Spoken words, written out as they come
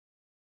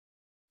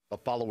The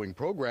following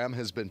program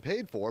has been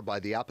paid for by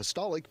the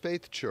Apostolic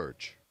Faith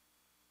Church.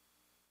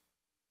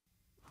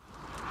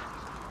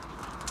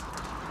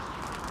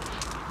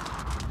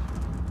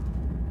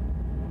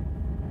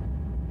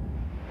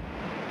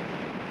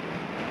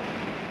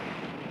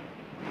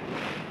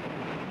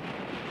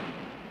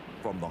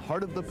 From the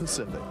heart of the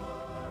Pacific,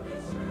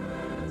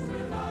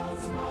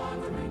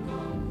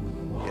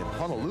 in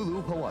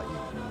Honolulu, Hawaii.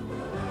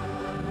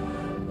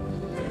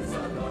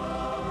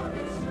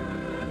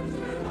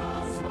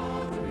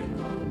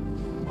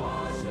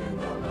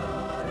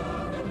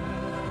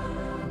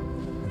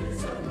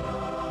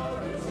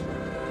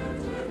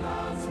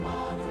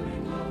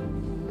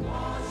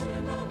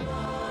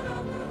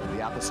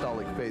 The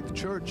Apostolic Faith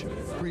Church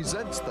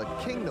presents the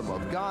Kingdom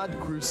of God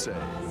Crusade.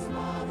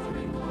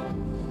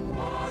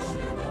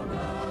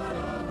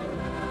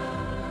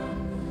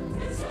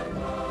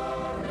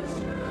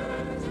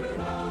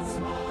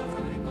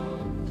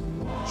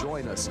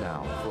 Join us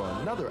now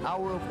for another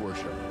hour of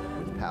worship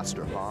with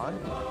Pastor Han,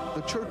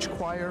 the church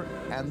choir,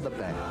 and the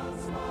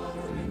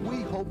band.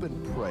 We hope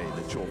and pray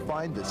that you'll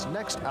find this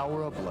next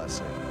hour a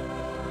blessing.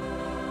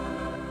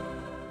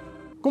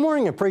 Good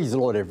morning and praise the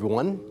Lord,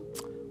 everyone.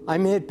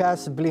 I'm Head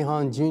Pastor Billy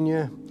Han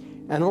Jr.,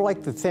 and I'd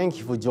like to thank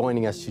you for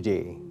joining us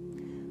today.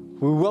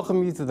 We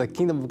welcome you to the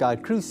Kingdom of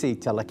God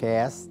Crusade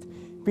telecast,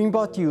 being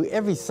brought to you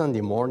every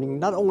Sunday morning,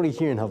 not only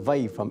here in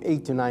Hawaii from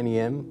 8 to 9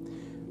 a.m.,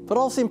 but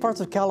also in parts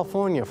of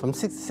California from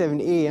 6 to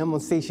 7 a.m. on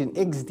station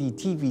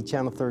XD-TV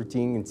Channel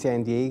 13 in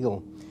San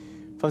Diego,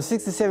 from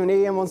 6 to 7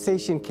 a.m. on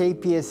station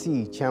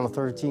KPSC Channel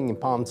 13 in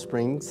Palm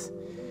Springs,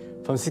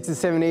 from 6 to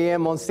 7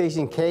 a.m. on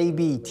station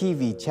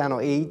KB-TV Channel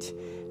 8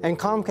 and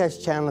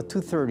Comcast Channel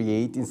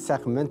 238 in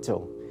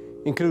Sacramento,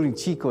 including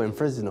Chico and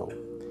Fresno,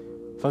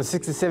 from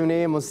 6 to 7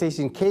 a.m. on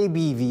station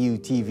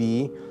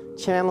KBVU-TV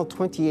Channel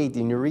 28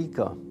 in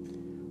Eureka,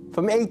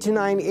 from 8 to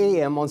 9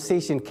 a.m. on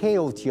station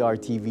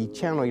KOTR-TV,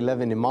 Channel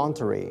 11 in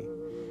Monterey.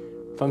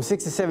 From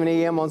 6 to 7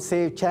 a.m. on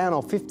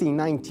Channel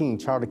 1519,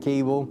 Charter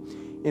Cable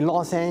in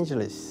Los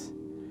Angeles.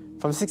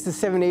 From 6 to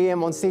 7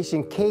 a.m. on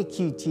station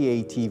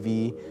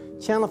KQTA-TV,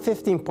 Channel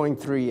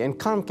 15.3, and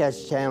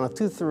Comcast Channel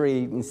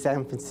 238 in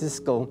San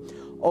Francisco,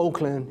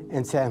 Oakland,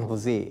 and San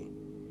Jose.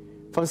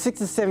 From 6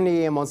 to 7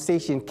 a.m. on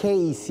station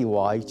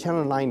KECY,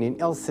 Channel 9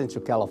 in El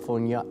Centro,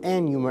 California,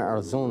 and Yuma,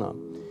 Arizona.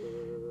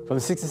 From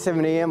 6 to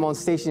 7 a.m. on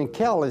station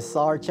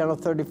KLSR, Channel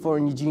 34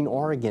 in Eugene,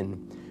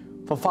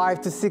 Oregon. From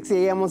 5 to 6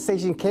 a.m. on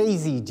station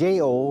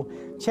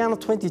KZJO, Channel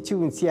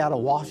 22 in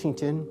Seattle,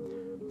 Washington.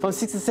 From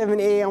 6 to 7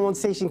 a.m. on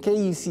station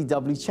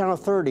KUCW, Channel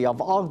 30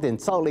 of Ogden,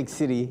 Salt Lake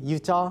City,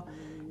 Utah,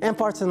 and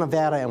parts of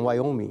Nevada and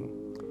Wyoming.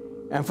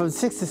 And from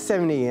 6 to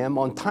 7 a.m.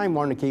 on Time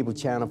Warner Cable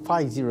Channel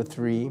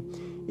 503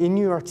 in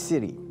New York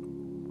City.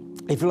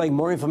 If you'd like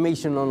more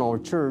information on our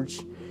church,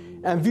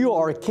 and view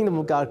our Kingdom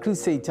of God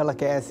Crusade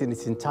telecast in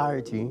its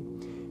entirety,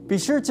 be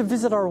sure to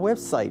visit our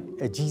website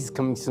at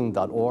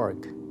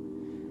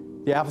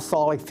JesusComingSoon.org. The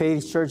Apostolic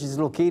Faith Church is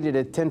located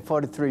at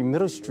 1043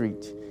 Middle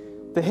Street,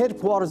 the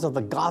headquarters of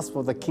the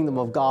gospel of the Kingdom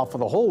of God for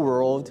the whole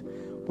world,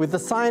 with the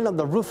sign on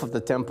the roof of the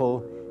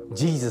temple,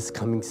 Jesus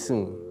Coming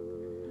Soon.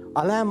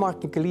 A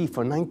landmark in Kalihi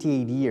for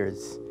 98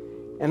 years,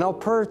 and our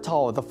prayer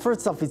tower, the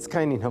first of its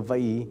kind in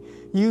Hawaii,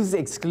 used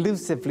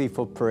exclusively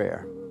for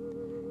prayer.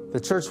 The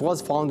church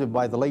was founded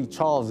by the late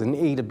Charles and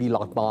Ada B.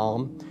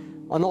 Lochbaum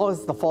on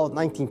August the 4th,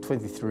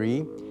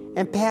 1923,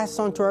 and passed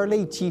on to our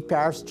late Chief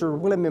Pastor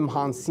William M.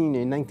 Hahn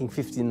Sr. in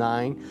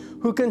 1959,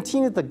 who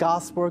continued the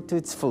gospel work to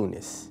its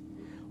fullness.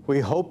 We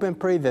hope and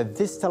pray that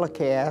this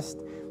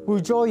telecast will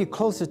draw you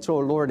closer to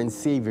our Lord and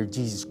Savior,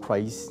 Jesus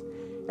Christ,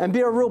 and be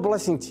a real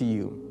blessing to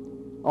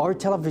you, our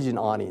television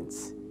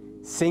audience,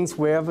 saints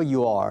wherever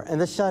you are, and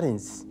the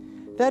shut-ins,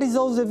 that is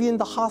those of you in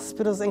the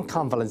hospitals and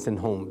convalescent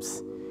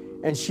homes.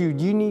 And should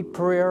you need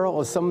prayer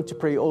or someone to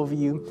pray over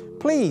you,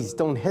 please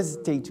don't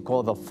hesitate to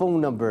call the phone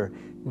number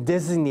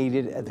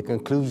designated at the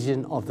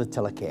conclusion of the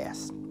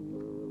telecast.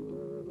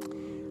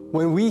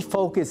 When we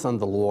focus on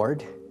the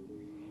Lord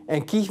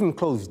and keep Him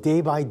close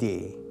day by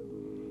day,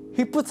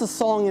 He puts a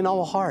song in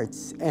our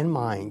hearts and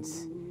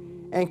minds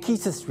and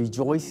keeps us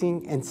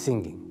rejoicing and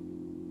singing.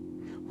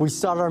 We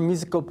start our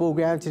musical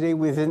program today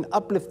with an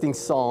uplifting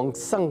song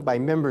sung by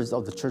members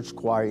of the church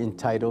choir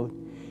entitled,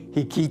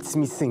 He Keeps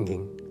Me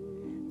Singing.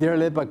 They're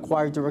led by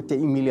choir director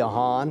Emilia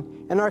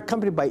Hahn and are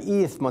accompanied by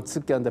Edith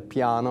Matsuka on the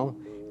piano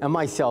and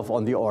myself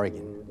on the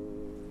organ.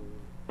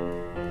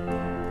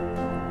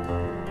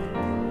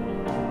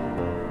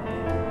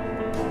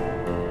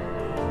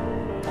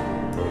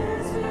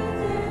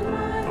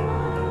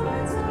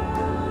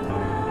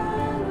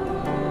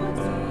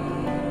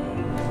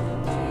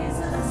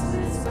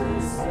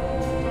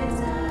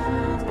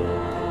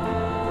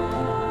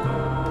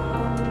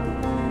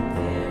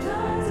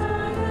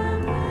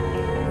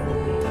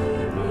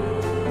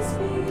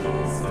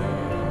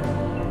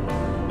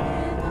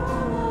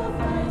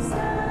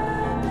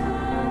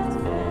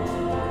 Stand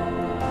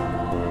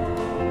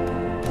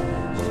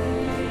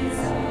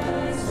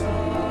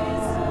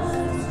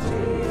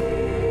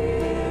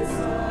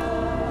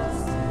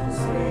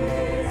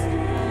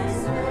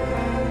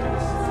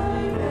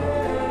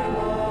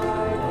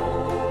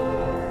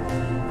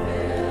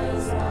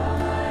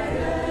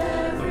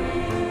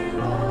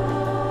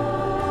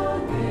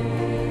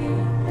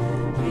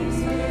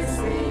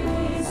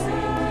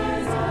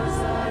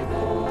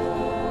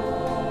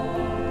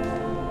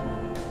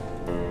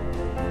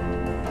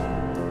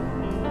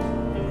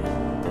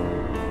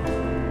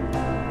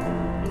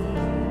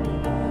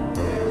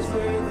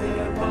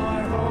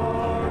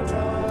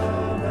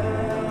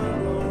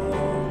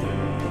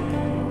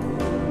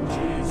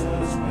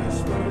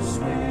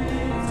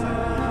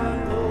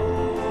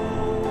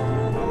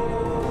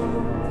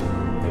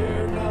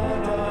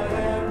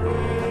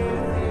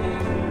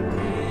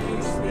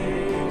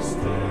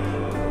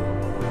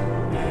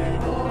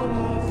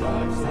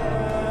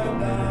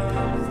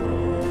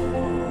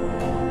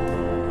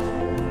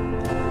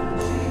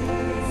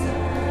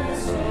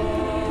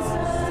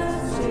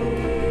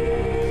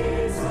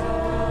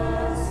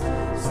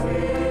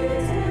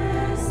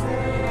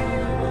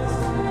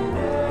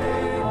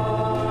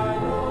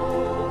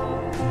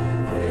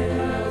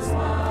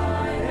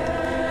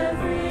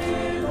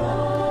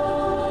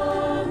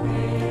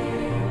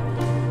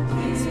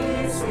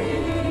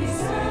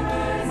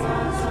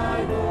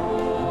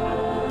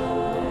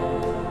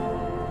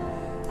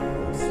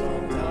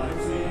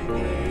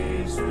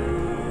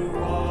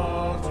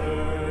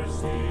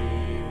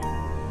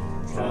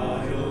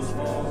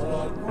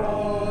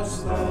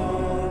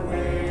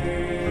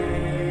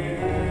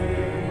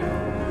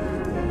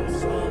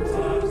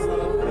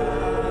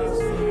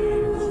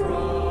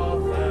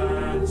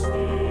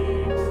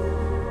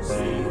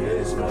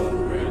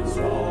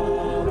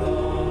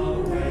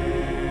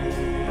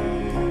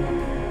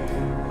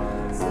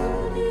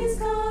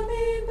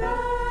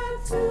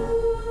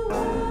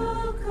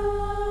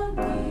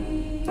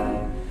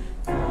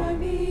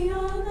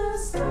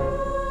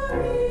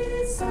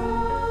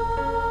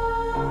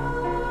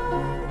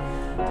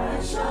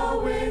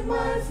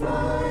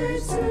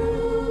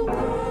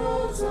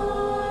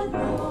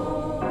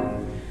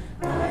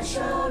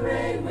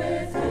reign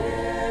with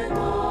him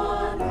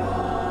on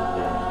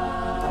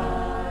high.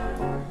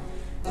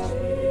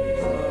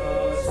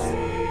 Jesus,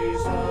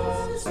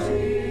 Jesus,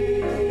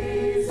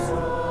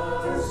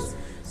 Jesus,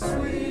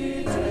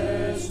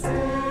 sweetest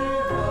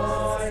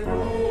divine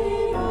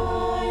name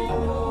I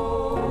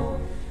know,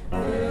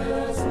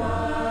 fills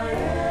my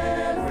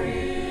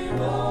every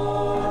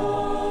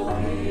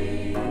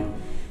longing.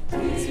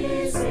 Keeps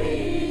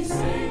me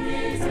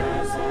singing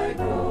as I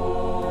go.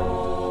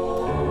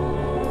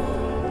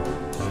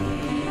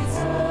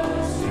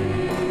 Jesus,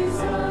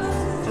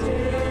 Jesus,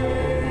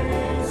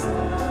 Jesus,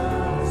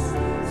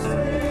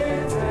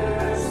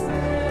 sweetest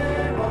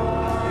name I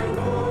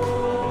know,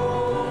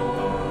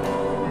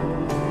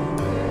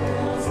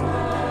 fills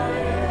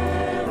my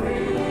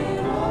every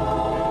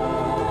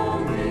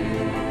longing.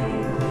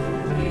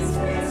 Keeps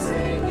me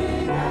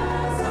singing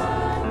as I,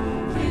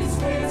 keeps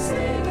me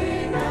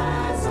singing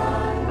as I,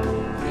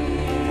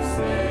 keeps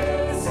me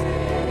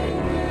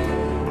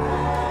singing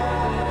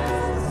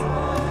as I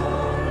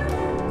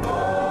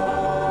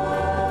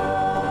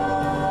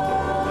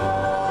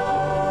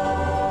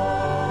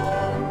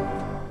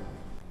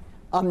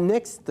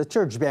Next, the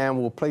church band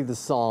will play the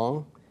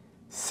song,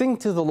 Sing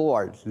to the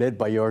Lord, led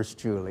by yours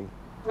truly.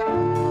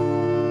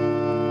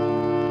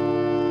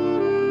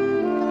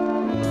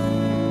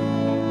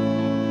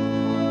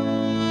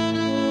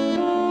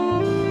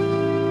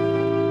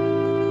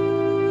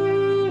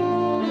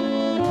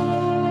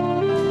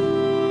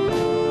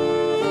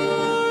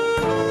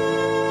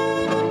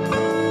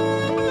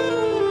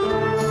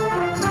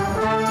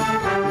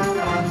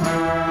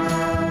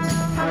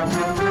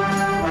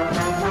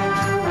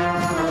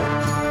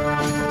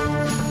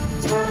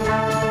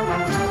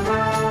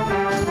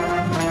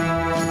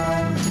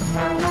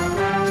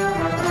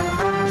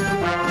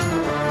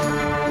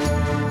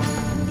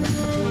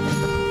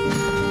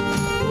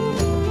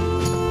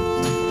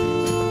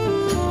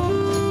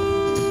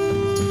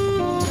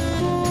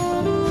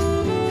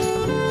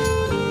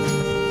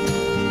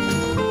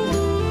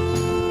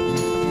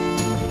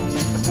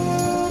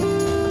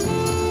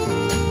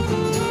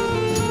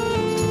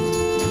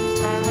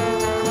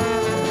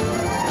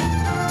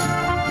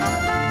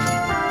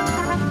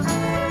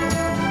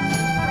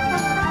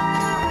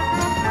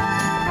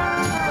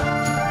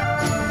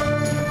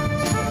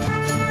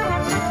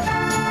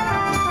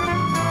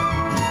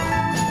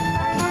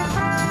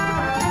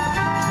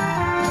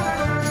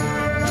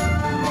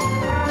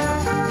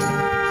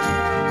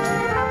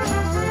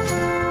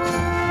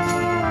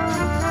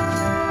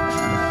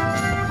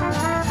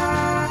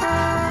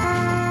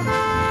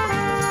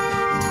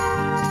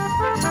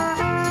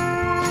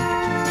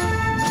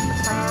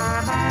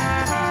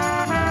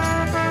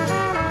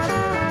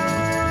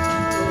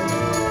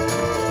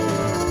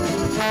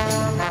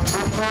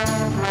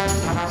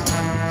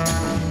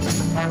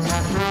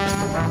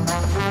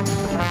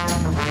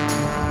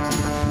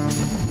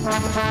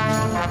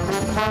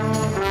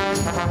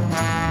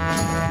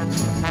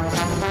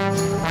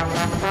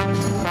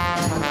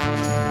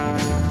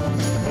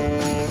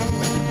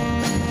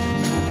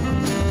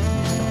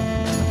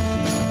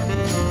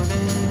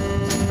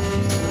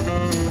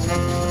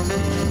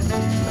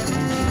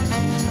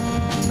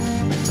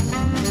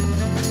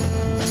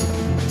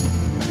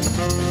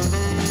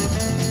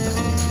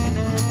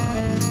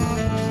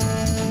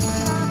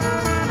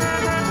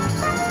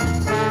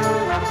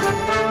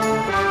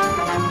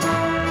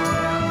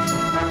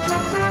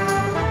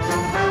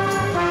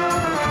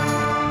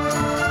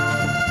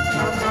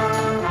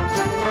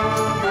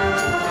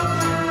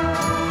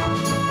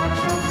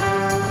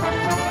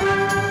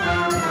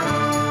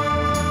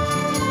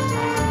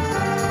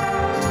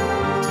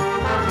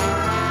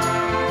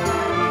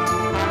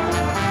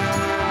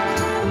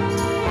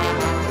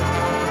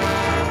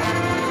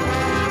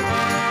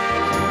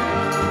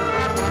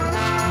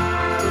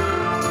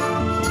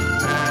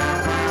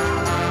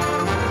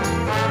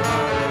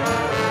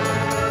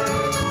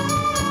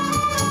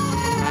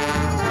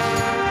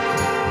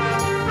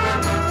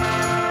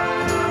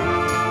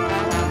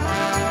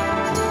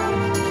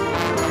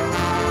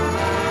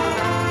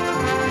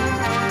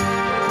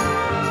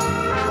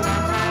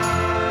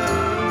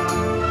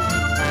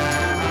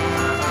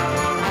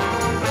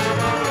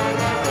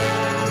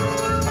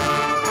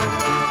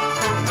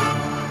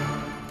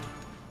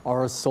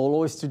 Our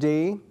soloist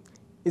today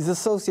is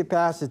Associate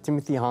Pastor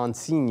Timothy Hahn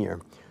Sr.,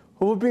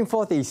 who will bring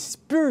forth a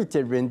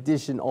spirited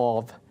rendition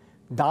of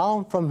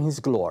Down from His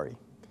Glory.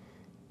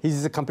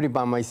 He's accompanied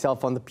by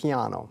myself on the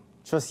piano,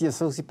 Trustee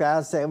Associate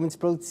Pastor Edwin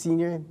Sproat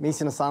Sr.,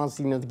 Mason Asano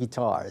Sr. on the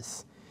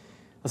guitars,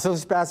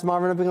 Associate Pastor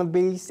Marvin Irving on the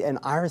bass, and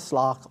Iris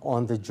Locke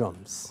on the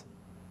drums.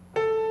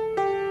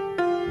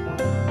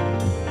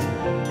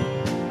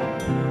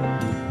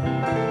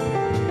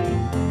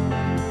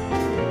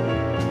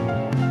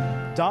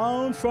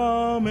 Down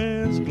from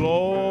His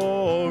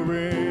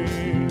glory,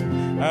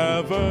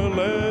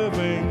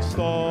 ever-living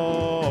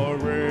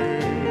story,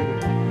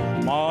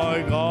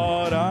 my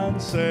God and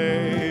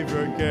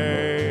Savior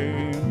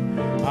came,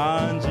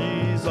 and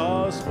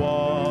Jesus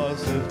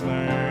was His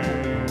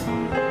name.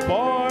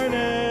 Born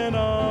in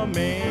a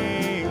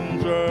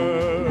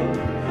manger,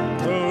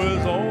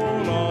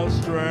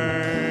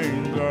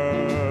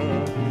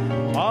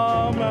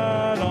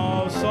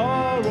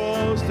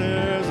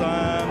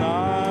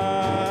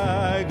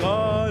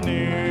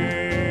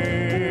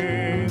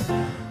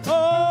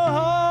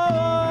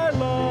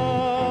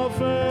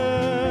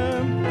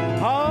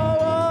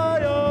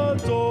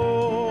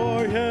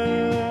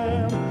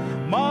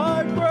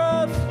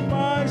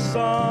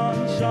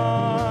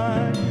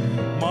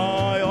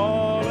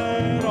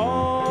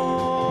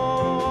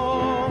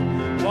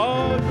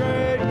 the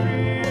great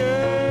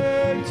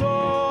Creator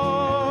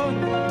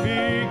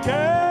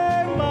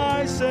became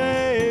my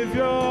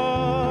Savior,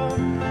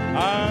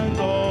 and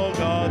all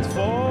God's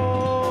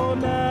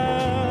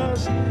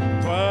fullness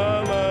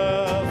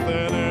dwelleth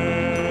in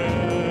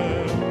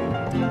him.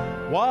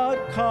 What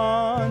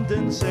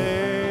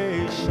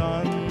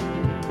condensation,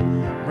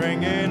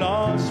 bringing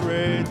us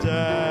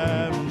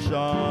redemption,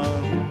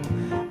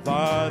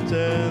 that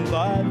in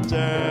that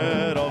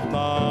dead of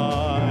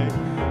night,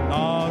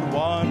 not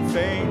one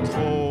faint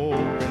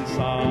hope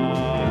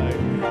inside.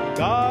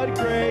 God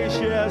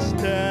gracious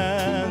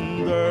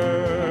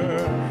tender,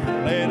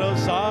 laid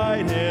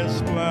aside his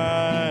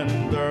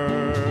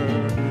splendor,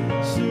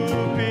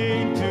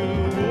 stooping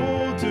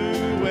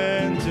to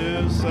win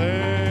to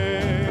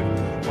save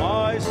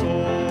my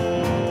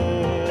soul.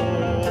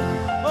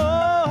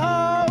 Oh,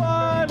 how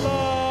I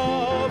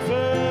love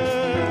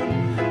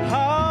him,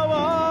 how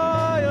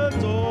I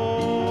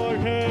adore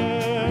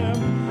him,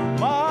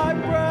 my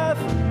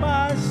breath,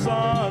 my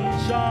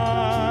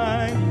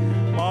sunshine,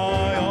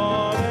 my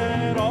all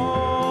in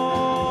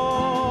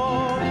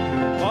all.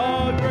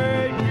 The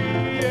great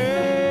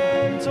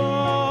Creator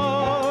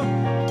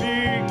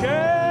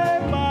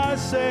became my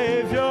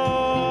Savior,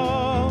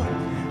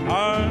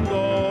 and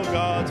all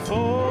God's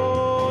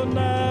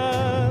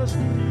fullness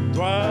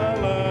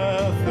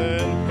dwelleth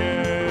in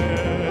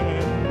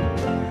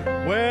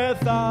him.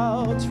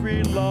 Without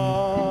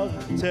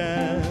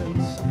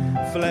reluctance,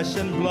 flesh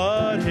and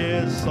blood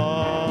his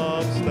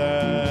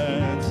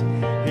substance,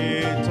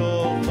 he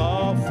took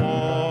the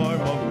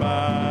form of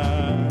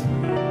man,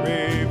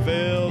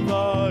 revealed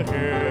the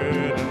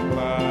hidden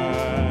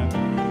plan.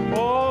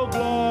 Oh,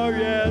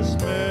 glorious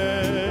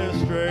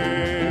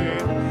mystery,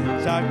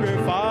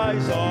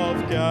 sacrifice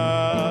of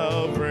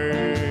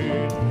Calvary.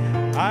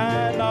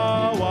 And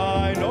now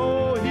I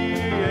know he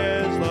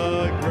is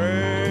the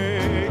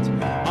great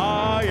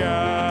I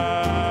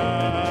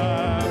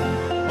am.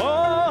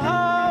 Oh,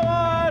 how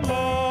I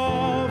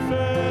love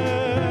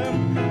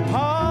him,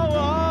 how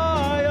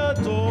I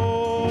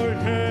adore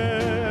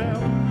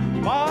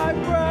him, my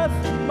breath,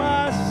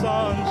 my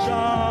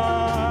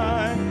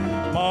sunshine,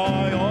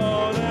 my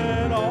all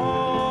in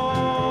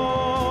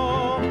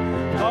all.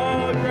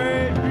 The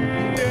great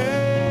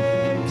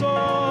Creator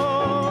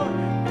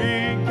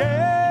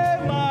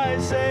became my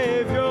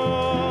Savior,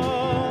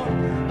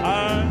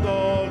 and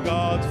all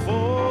God's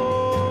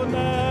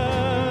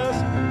fullness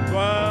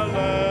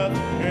dwelleth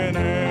in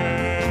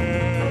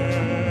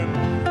him.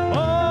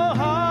 Oh,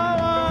 how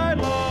I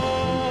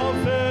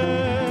love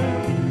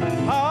him,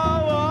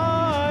 how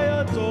I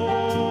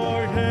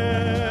adore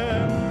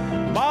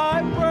him,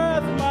 my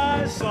breath,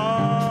 my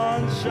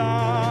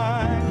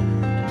sunshine,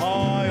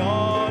 my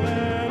all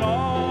in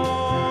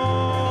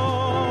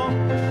all.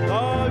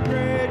 The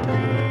great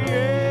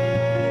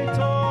Creator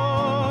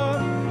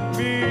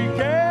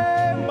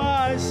became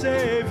my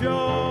Savior,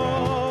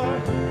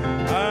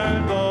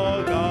 and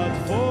all God's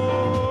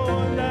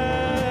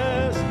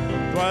fullness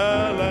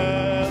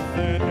dwelleth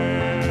in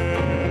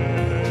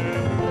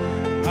him.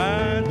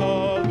 And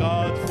all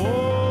God's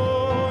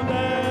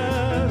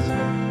fullness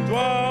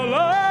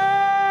dwelleth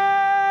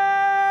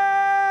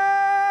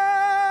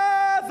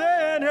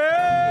in him.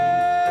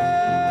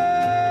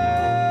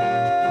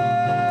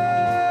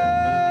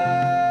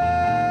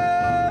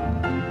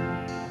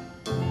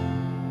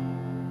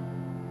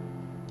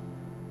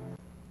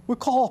 We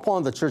call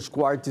upon the church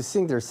choir to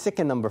sing their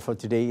second number for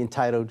today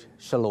entitled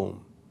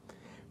Shalom.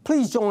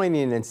 Please join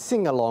in and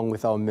sing along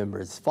with our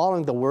members,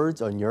 following the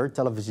words on your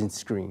television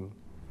screen.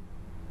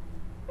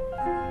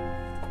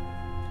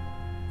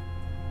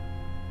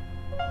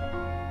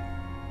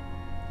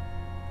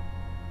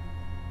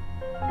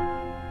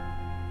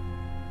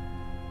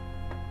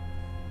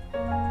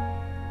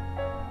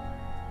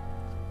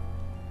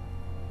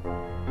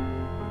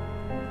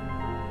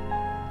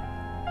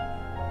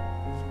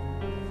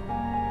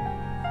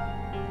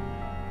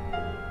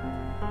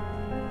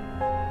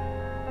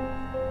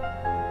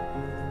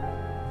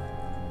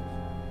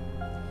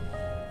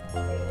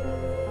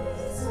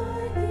 Peace I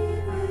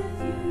leave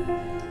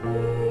with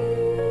you.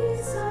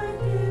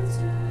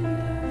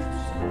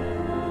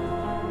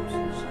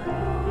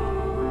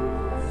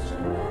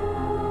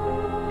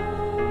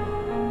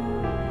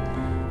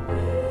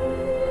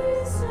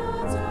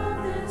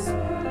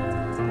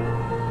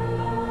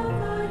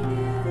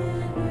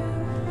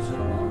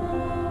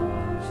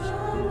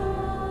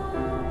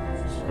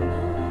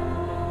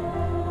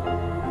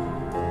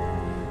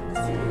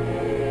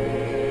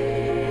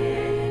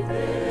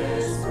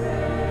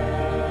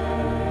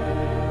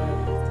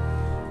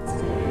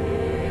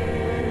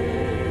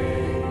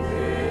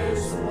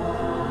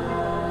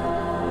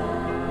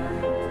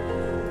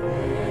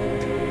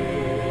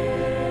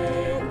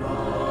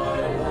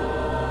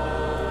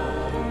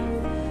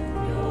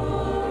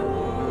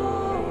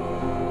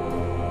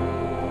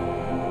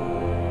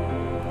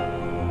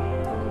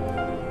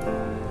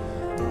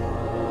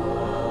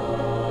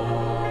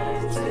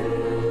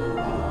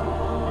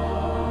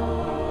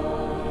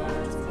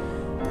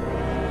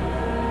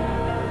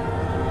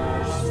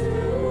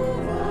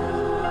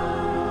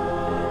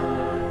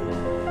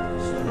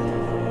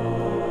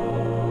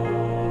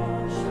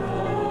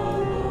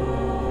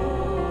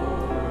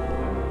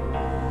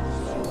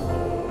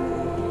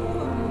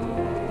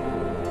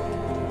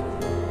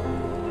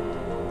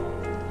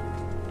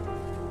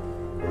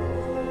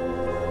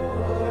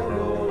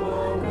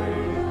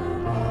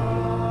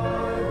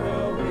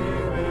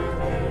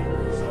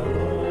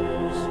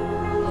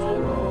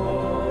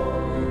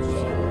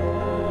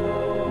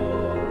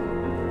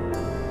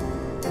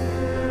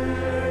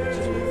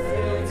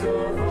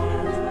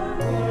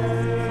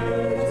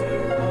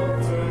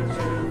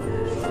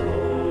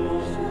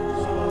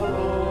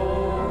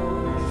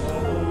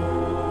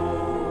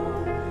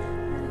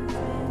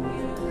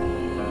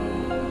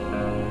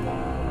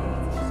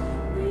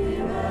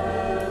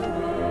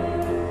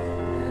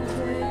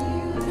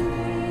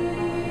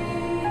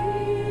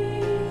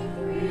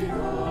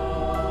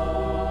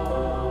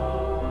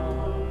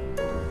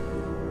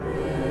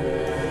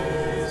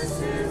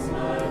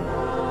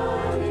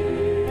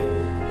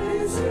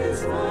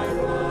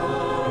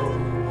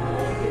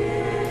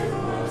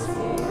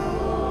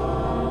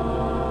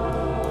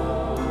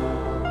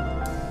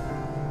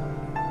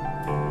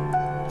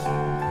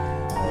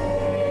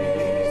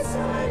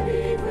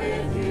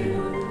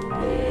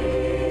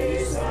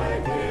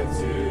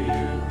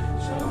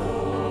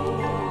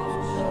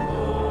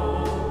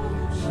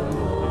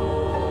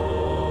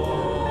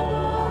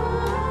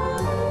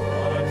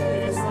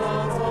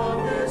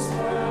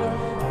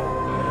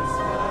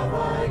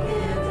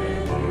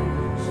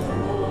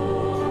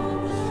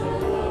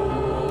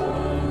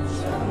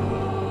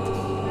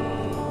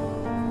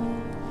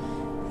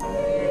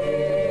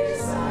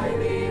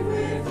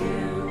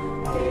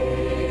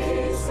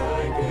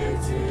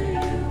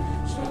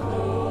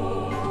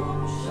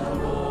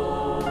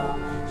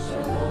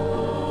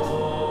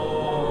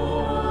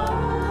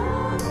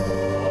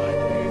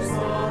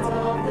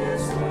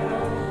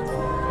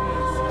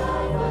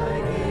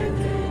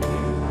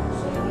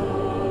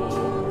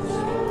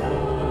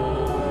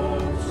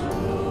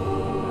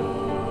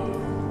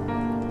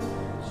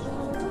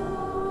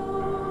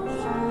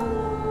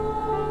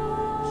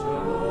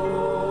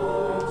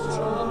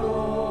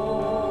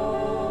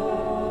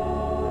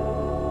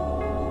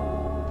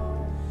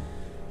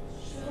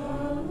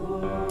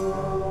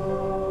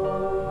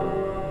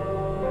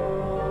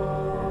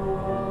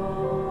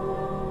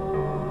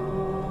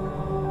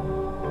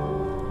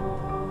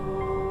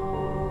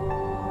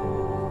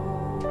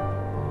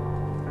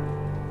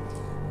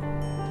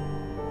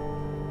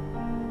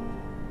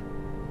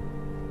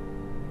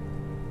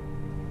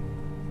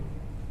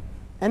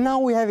 And now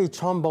we have a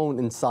trombone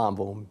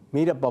ensemble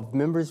made up of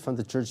members from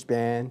the church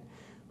band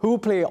who will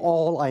play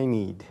All I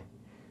Need.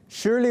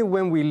 Surely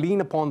when we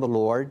lean upon the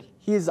Lord,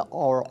 He is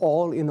our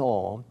all in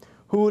all,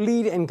 who will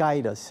lead and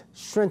guide us,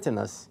 strengthen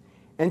us,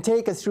 and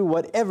take us through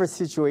whatever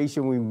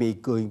situation we may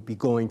be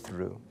going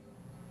through.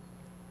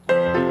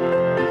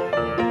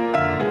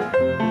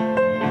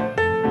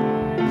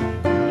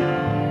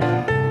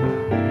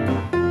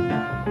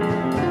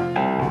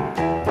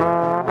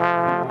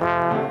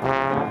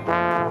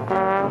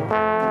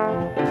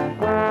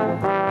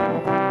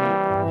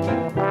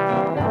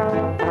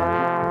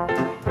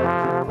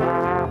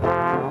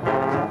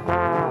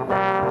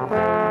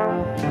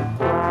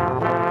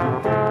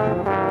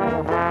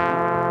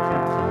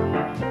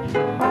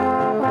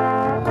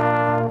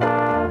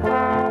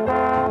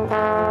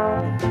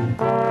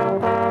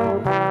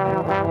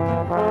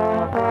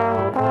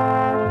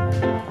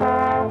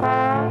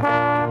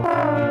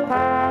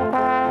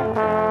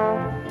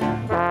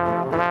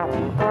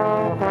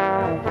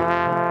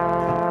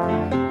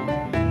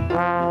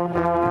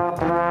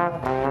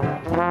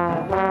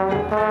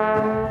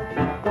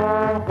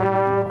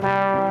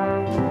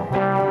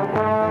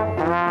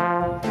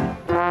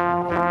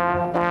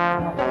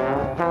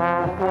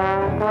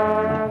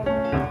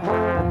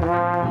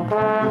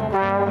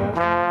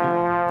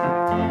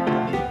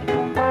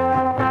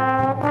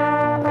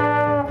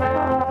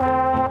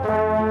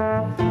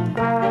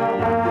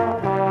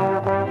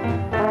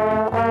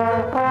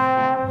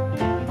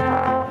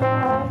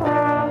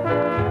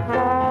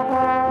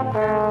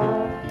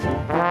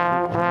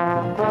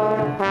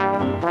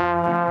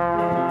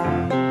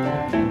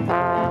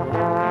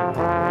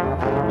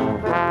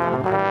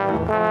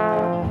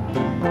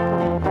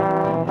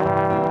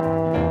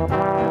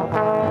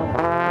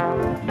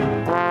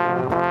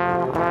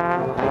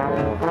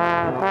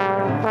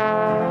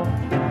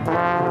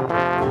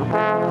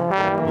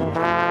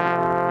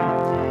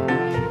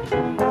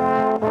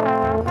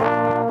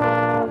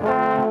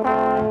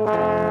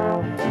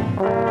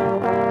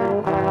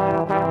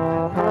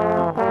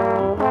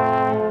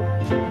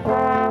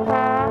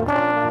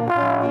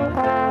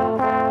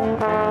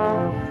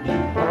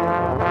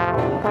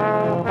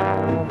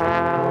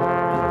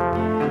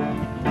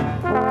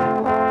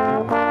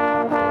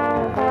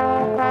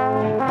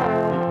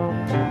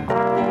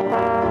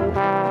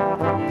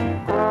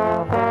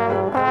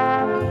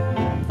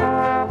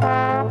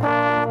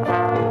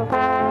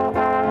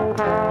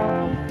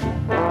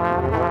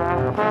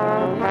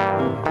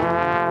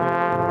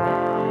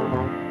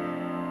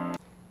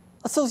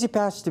 Associate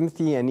Pastor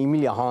Timothy and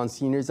Emilia Hahn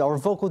Sr. our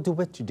vocal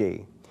duet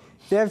today.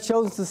 They have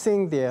chosen to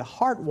sing their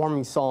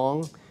heartwarming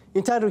song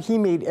entitled He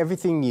Made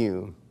Everything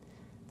New.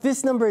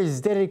 This number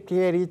is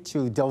dedicated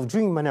to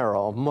Deldrine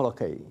Manero of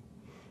Molokai.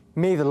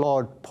 May the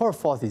Lord pour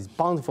forth His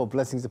bountiful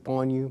blessings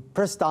upon you,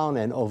 pressed down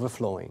and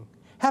overflowing.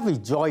 Have a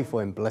joyful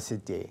and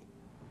blessed day.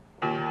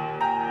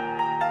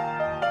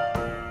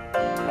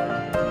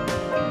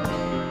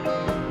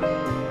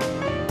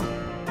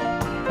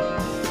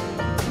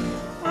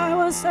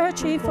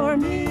 Searching for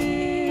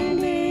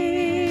meaning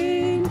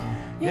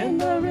in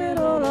the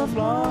riddle of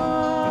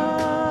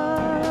life.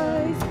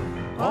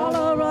 All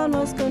around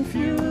was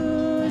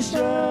confusion,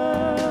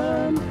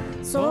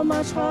 so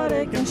much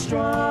heartache and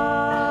strife.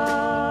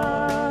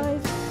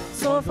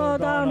 So far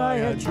down I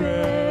had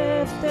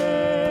drifted,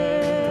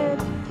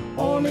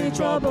 only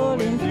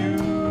trouble in view.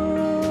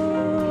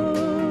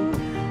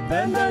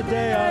 Then the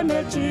day I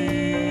met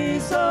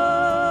Jesus,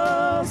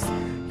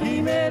 He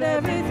made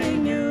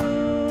everything new.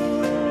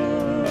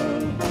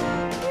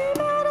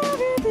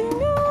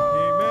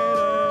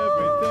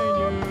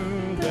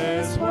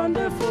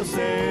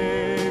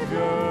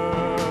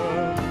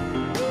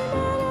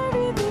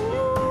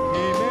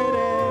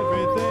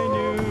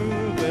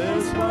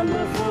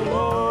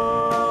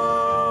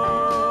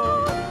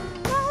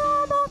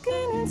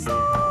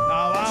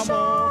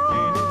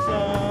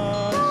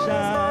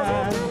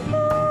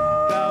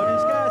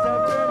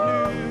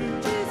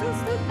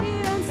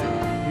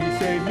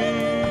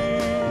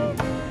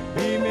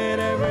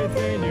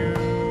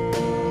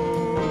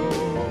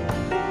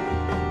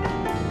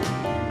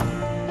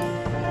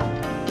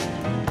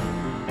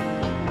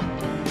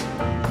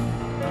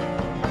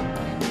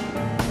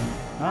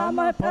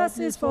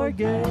 is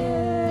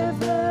forgiven,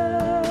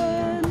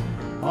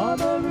 all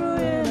the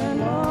ruin and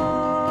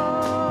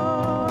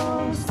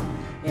loss.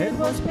 It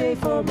was paid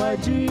for by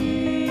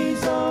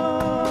Jesus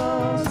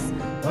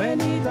when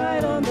he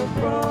died on the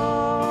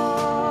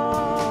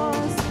cross.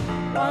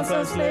 Once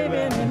a slave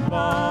and in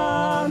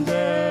bondage,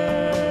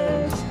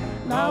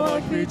 now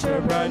a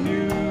creature brand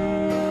new.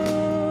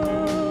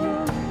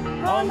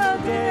 On the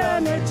day I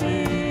met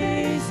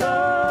Jesus,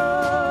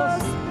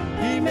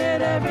 he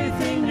made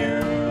everything new.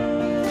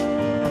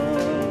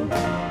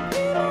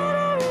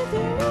 He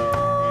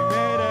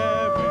made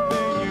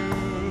everything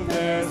new.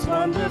 There's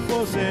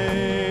wonderful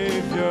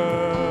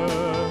Savior.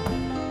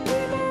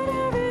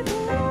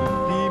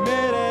 He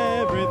made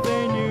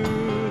everything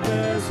new.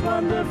 There's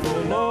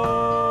wonderful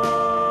Lord.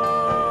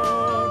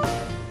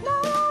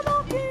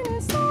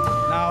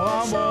 Now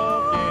I'm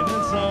walking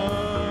in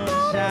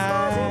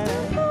sunshine.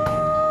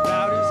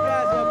 Cloudy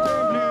skies have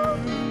turned blue.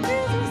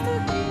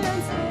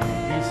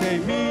 He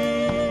saved me.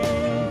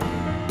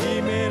 He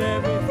made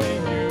everything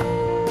new.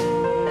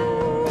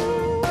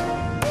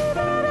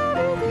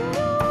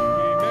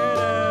 He made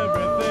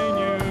everything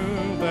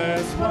new.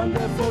 There's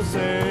wonderful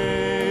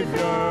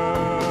Savior.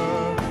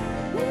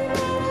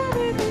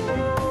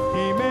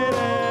 He made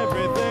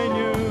everything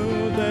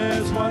new.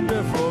 There's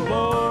wonderful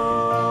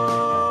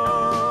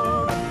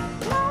Lord.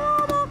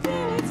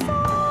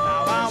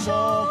 Now I'm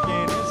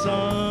walking in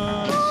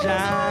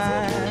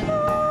sunshine.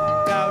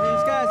 Cloudy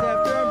skies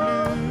have turned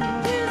blue.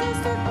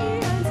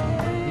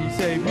 He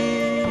saved me.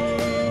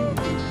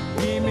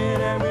 He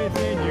made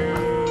everything new.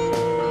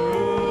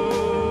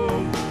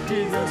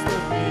 Jesus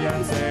took me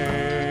and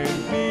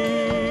saved me.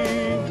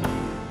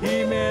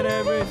 He made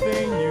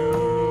everything new.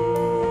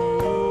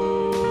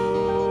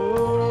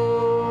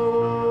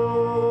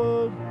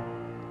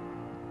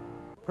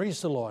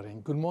 Praise the Lord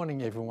and good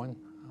morning, everyone.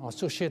 I'm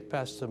Associate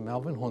Pastor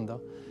Melvin Honda,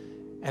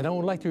 and I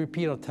would like to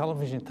repeat our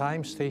television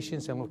time,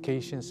 stations, and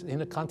locations in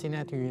the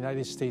continental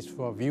United States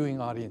for our viewing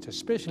audience,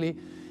 especially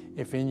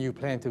if any of you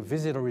plan to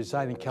visit or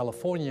reside in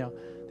California,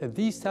 that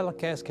these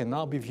telecasts can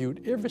now be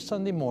viewed every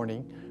Sunday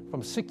morning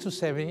from 6 to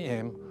 7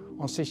 a.m.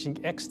 on station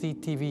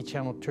XD-TV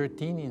Channel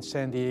 13 in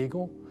San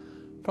Diego,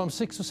 from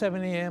 6 to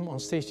 7 a.m. on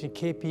station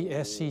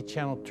KPSC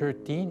Channel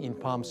 13 in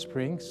Palm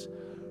Springs,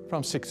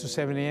 from 6 to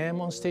 7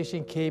 a.m. on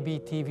station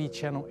KB-TV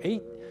Channel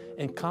 8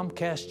 and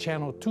Comcast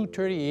Channel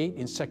 238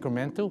 in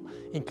Sacramento,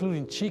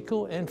 including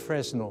Chico and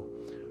Fresno,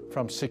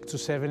 from 6 to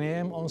 7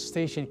 a.m. on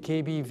station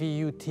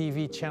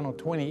KBVU-TV Channel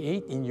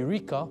 28 in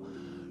Eureka,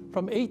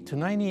 from 8 to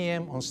 9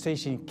 a.m. on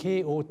station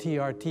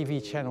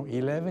KOTR-TV Channel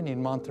 11 in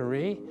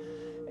Monterey,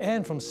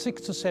 and from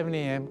 6 to 7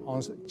 a.m.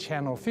 on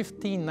Channel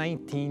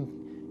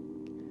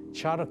 1519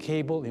 Charter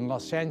Cable in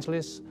Los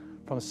Angeles,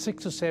 from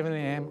 6 to 7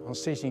 a.m. on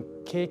station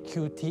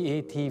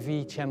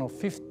KQTA-TV Channel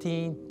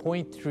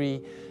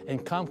 15.3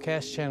 and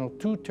Comcast Channel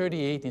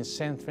 238 in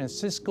San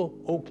Francisco,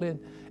 Oakland,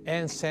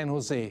 and San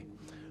Jose.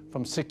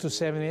 From 6 to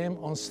 7 a.m.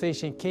 on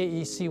station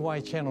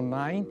KECY Channel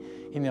 9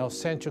 in El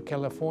Centro,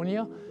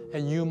 California,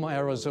 and Yuma,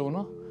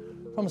 Arizona.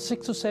 From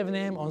 6 to 7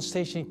 a.m. on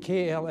station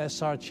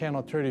KLSR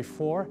Channel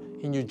 34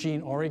 in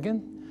Eugene,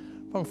 Oregon.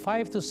 From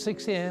 5 to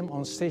 6 a.m.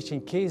 on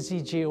station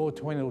KZJO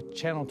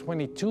Channel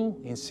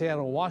 22 in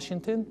Seattle,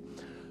 Washington.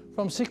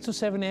 From 6 to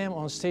 7 a.m.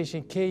 on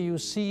station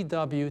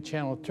KUCW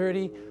Channel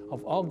 30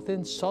 of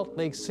Ogden, Salt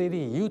Lake City,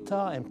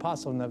 Utah, and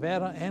parts of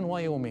Nevada and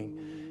Wyoming.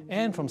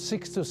 And from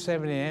 6 to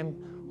 7 a.m.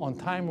 on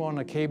Time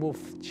Warner Cable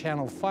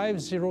Channel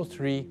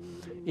 503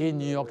 in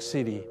New York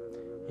City.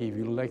 If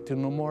you'd like to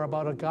know more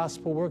about our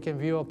gospel work and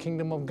view our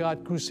Kingdom of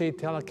God Crusade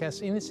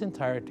telecast in its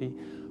entirety,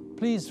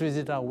 please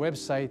visit our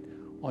website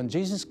on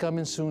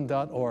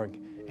JesusComingSoon.org.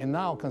 And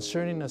now,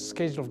 concerning the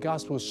schedule of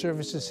gospel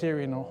services here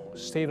in the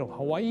state of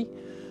Hawaii,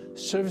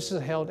 services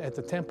are held at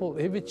the temple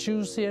every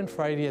Tuesday and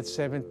Friday at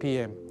 7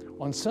 p.m.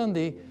 On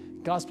Sunday,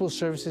 gospel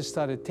services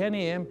start at 10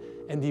 a.m.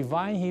 and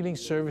divine healing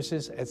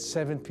services at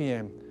 7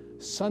 p.m.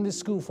 Sunday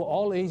school for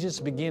all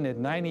ages begin at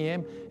 9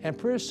 a.m. and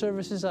prayer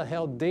services are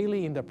held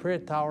daily in the prayer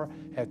tower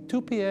at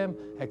 2 p.m.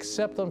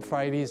 except on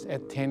Fridays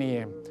at 10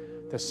 a.m.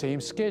 The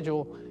same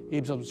schedule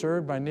is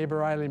observed by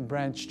Neighbor Island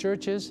branch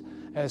churches,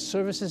 as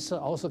services are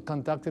also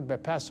conducted by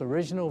Pastor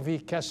Reginald V.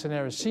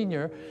 Castanera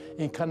Sr.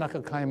 in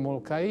Kanakakai,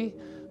 Molokai,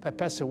 by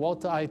Pastor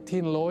Walter I.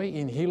 Tinloy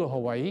in Hilo,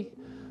 Hawaii,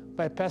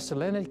 by Pastor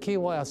Leonard K.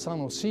 Y.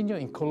 Asano Sr.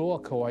 in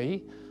Koloa, Kauai,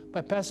 by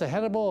Pastor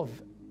Hannibal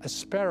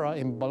Aspera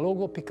in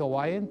Balogo,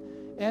 Pikawayan,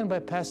 and by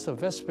Pastor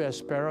Vesper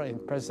Aspera in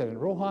President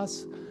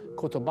Rojas,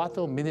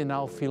 Cotabato,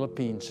 Mindanao,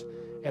 Philippines.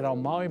 At our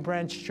Maui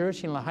branch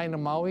church in Lahaina,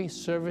 Maui,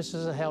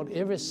 services are held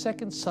every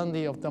second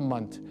Sunday of the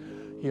month.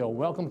 You are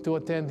welcome to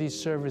attend these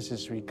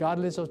services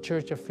regardless of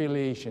church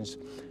affiliations.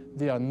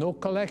 There are no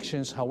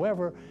collections.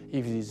 However,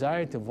 if you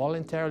desire to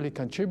voluntarily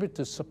contribute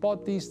to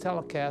support these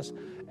telecasts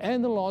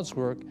and the Lord's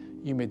work,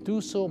 you may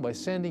do so by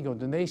sending your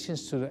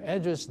donations to the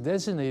address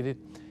designated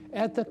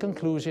at the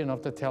conclusion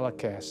of the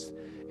telecast.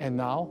 And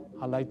now,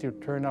 I'd like to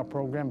turn our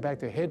program back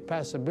to Head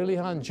Pastor Billy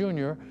Hahn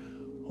Jr.,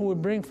 who will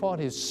bring forth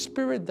his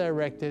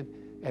Spirit-directed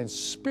and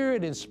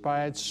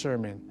Spirit-inspired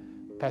sermon.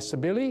 Pastor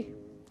Billy?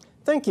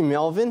 Thank you,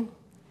 Melvin.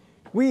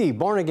 We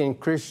born-again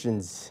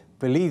Christians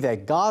believe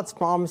that God's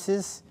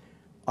promises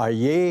are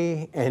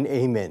yea and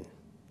amen.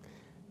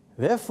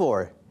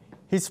 Therefore,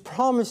 his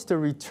promise to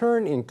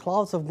return in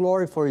clouds of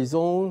glory for his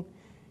own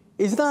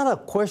is not a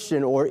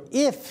question or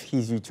if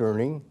he's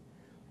returning,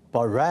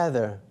 but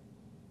rather,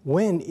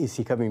 when is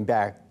he coming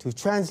back to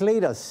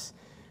translate us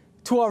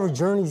to our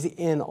journey's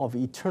end of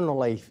eternal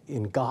life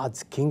in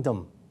God's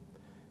kingdom?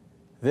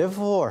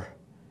 Therefore,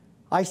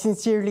 I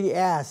sincerely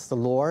ask the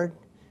Lord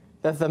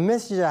that the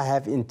message I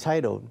have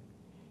entitled,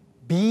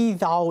 Be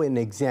Thou an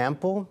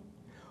Example,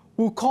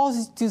 will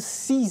cause you to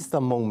seize the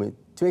moment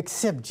to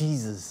accept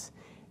Jesus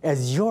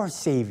as your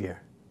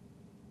Savior.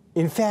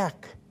 In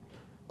fact,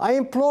 I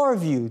implore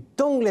of you,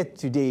 don't let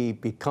today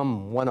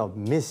become one of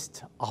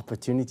missed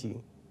opportunity.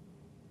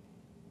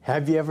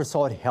 Have you ever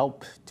sought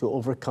help to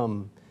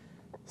overcome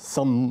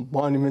some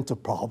monumental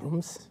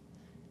problems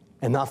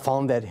and not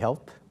found that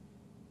help?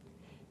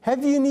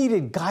 Have you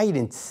needed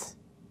guidance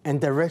and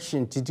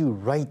direction to do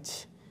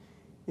right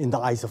in the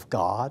eyes of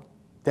God,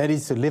 that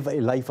is, to live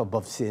a life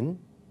above sin?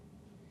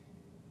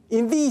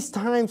 In these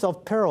times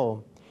of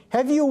peril,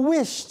 have you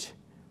wished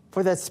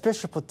for that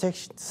special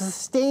protection to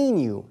sustain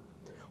you,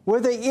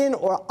 whether in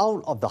or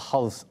out of the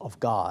house of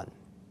God?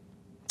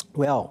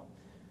 Well,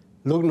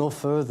 look no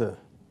further.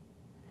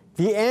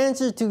 The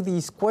answer to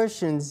these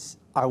questions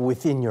are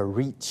within your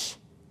reach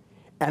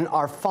and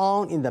are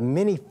found in the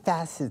many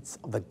facets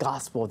of the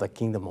gospel of the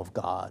kingdom of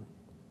God.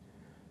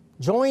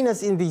 Join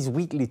us in these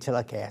weekly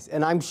telecasts,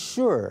 and I'm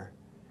sure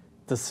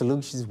the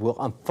solutions will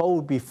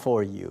unfold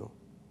before you.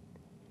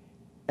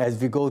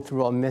 As we go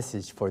through our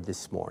message for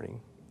this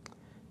morning,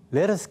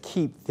 let us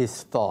keep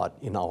this thought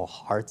in our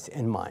hearts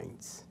and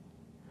minds.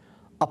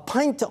 A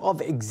pint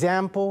of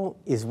example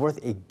is worth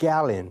a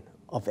gallon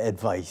of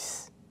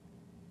advice.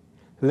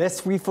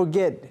 Lest we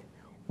forget,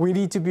 we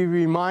need to be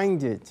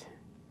reminded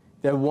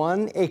that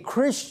 1, a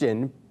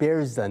Christian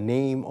bears the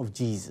name of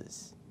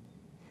Jesus.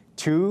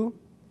 2,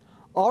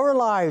 our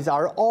lives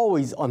are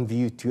always on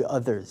view to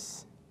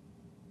others.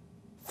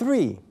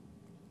 3,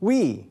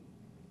 we,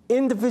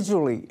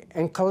 individually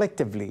and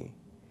collectively,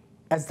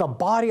 as the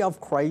body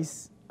of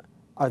Christ,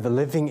 are the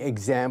living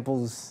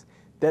examples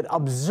that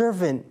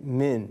observant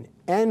men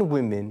and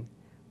women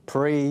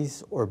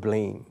praise or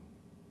blame.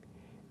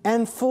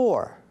 And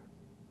 4,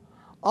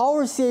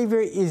 our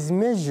Savior is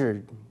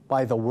measured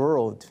by the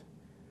world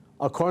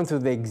according to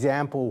the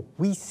example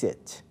we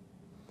set.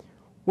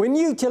 When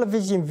you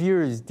television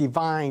viewers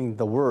divine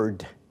the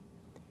word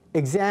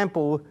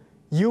example,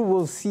 you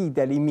will see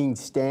that it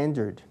means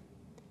standard,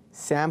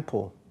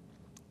 sample,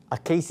 a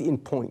case in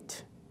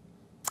point.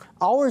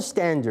 Our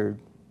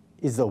standard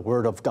is the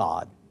Word of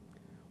God,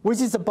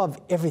 which is above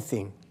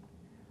everything.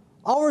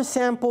 Our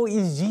sample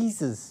is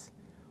Jesus,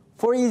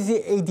 for he is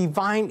a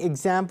divine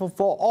example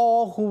for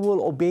all who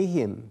will obey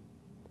him.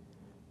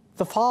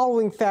 The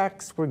following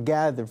facts were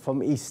gathered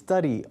from a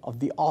study of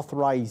the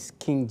authorized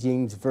King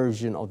James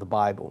Version of the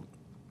Bible.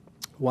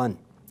 1,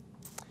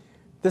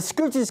 the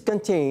scriptures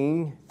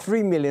contain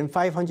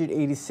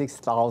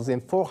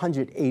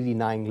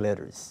 3,586,489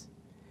 letters,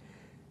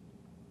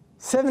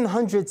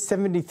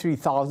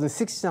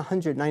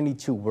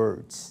 773,692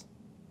 words,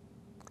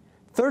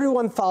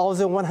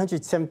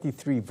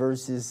 31,173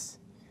 verses,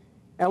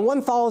 and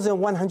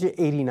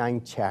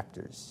 1,189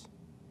 chapters.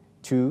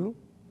 2,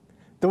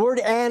 the word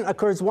 "and"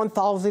 occurs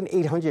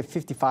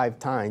 1,855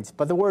 times,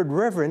 but the word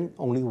 "reverend"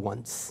 only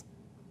once.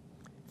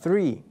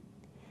 3,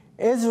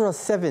 Ezra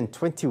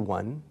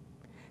 7:21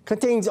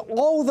 contains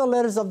all the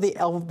letters of the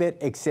alphabet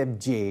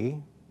except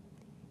J.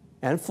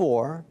 And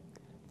 4,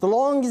 the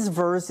longest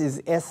verse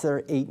is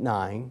Esther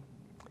 8:9,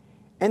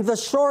 and the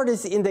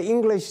shortest in the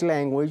English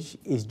language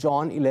is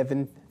John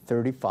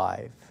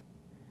 11:35.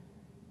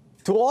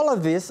 To all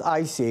of this,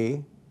 I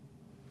say,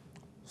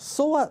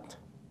 so what?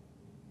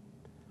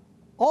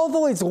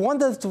 Although it's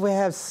wonderful to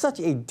have such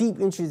a deep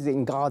interest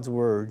in God's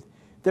Word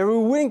that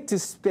we're willing to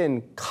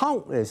spend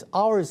countless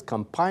hours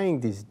compiling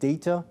this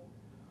data,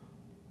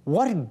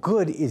 what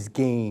good is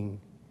gained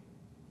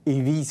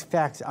if these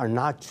facts are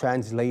not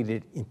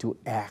translated into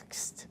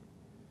acts?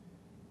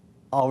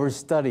 Our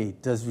study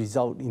does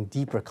result in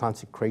deeper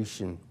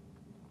consecration,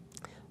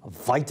 a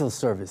vital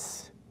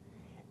service,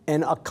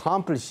 and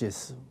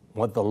accomplishes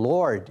what the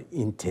Lord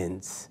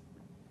intends.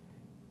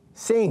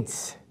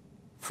 Saints,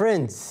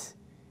 friends,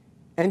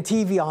 and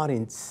TV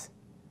audience,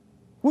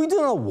 we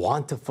do not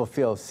want to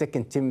fulfill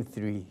 2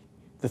 Timothy,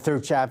 the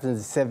 3rd chapter,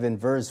 the 7th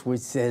verse, which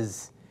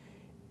says,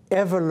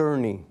 ever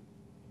learning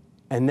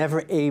and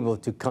never able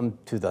to come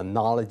to the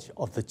knowledge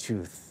of the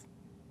truth.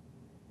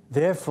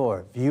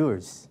 Therefore,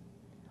 viewers,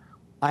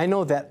 I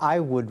know that I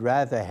would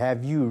rather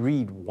have you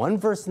read one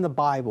verse in the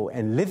Bible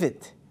and live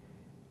it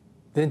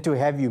than to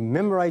have you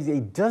memorize a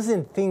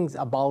dozen things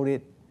about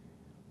it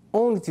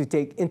only to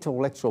take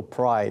intellectual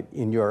pride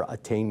in your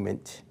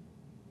attainment.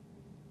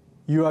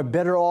 You are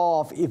better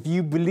off if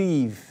you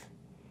believe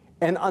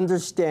and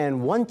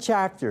understand one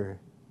chapter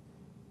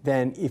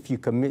than if you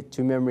commit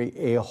to memory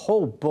a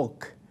whole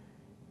book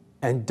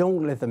and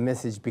don't let the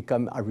message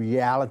become a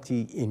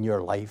reality in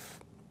your life.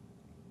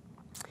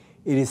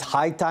 It is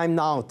high time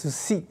now to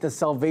seek the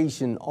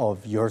salvation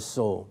of your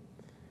soul,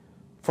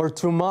 for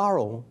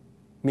tomorrow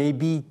may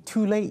be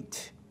too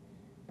late.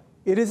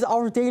 It is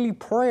our daily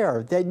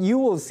prayer that you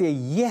will say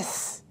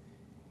yes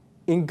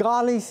in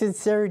godly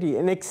sincerity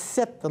and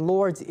accept the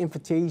Lord's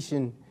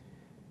invitation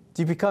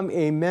to become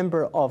a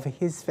member of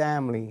His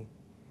family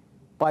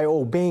by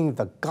obeying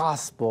the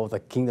gospel of the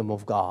kingdom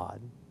of God.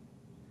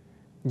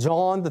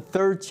 John, the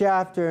 3rd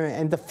chapter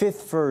and the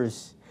 5th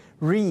verse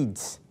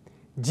reads,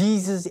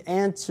 Jesus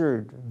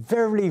answered,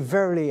 Verily,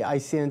 verily, I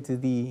say unto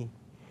thee,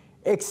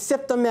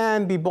 except a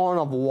man be born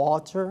of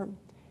water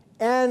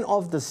and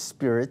of the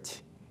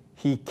Spirit,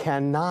 he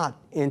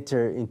cannot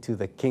enter into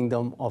the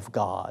kingdom of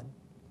God.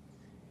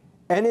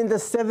 And in the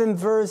 7th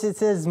verse it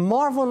says,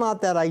 Marvel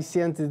not that I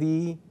say unto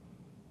thee,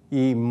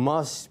 ye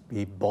must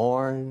be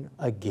born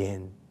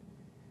again.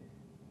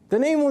 The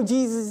name of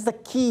Jesus is the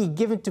key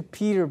given to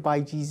Peter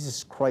by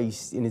Jesus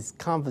Christ in his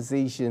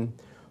conversation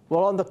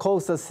while on the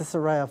coast of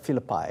Caesarea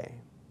Philippi.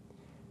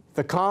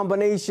 The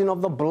combination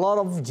of the blood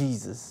of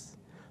Jesus,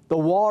 the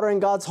water,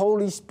 and God's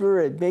Holy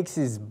Spirit makes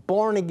his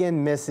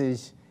born-again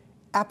message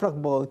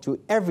applicable to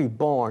every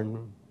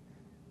born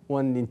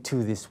one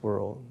into this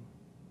world.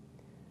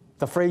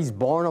 The phrase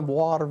born of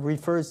water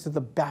refers to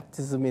the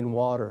baptism in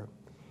water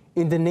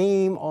in the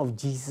name of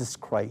Jesus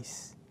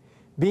Christ,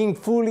 being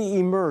fully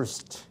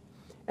immersed.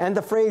 And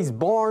the phrase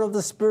born of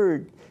the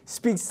Spirit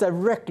speaks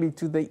directly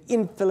to the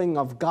infilling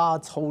of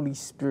God's Holy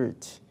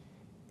Spirit,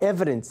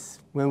 evidence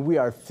when we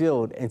are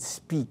filled and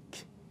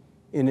speak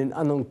in an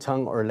unknown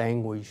tongue or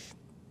language.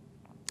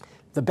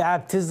 The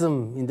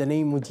baptism in the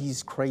name of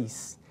Jesus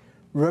Christ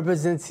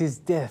represents his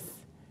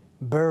death,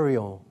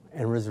 burial,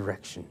 and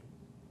resurrection.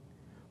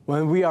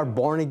 When we are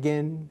born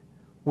again,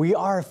 we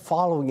are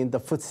following in the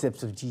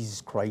footsteps of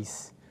Jesus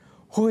Christ,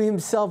 who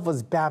himself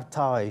was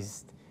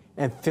baptized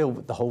and filled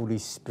with the Holy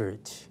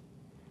Spirit.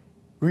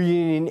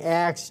 Reading in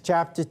Acts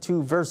chapter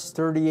 2, verse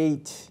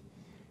 38,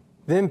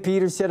 Then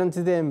Peter said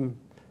unto them,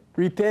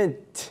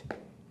 Repent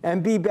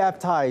and be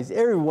baptized,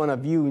 every one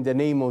of you, in the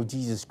name of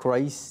Jesus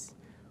Christ,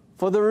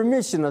 for the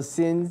remission of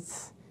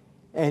sins,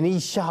 and ye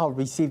shall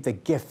receive the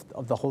gift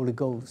of the Holy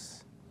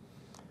Ghost.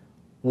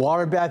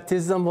 Water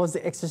baptism was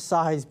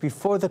exercised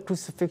before the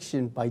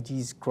crucifixion by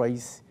Jesus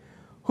Christ,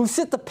 who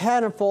set the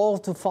pattern for all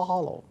to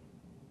follow.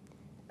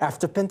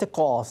 After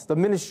Pentecost, the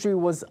ministry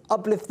was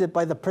uplifted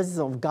by the presence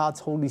of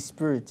God's Holy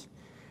Spirit,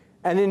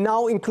 and it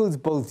now includes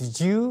both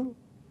Jew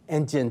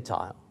and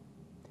Gentile.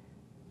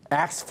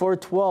 Acts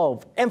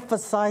 4:12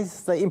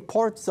 emphasizes the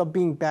importance of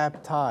being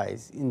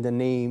baptized in the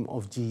name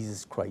of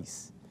Jesus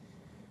Christ.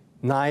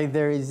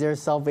 Neither is there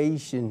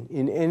salvation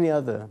in any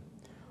other,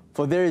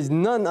 for there is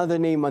none other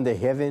name under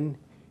heaven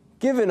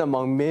given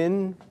among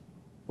men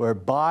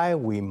whereby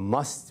we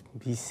must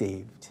be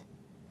saved.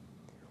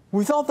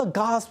 Without the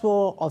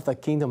gospel of the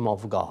kingdom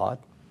of God,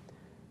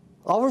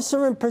 our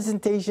sermon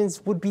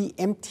presentations would be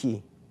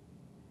empty.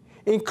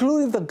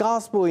 Including the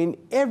gospel in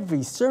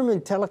every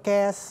sermon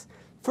telecast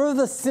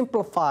further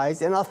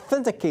simplifies and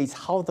authenticates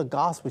how the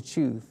gospel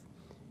truth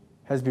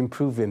has been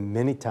proven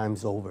many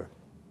times over.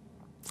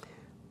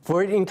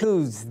 For it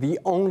includes the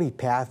only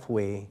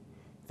pathway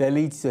that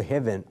leads to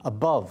heaven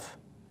above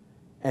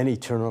and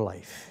eternal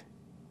life.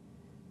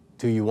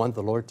 Do you want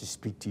the Lord to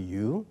speak to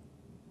you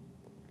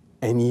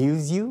and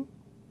use you?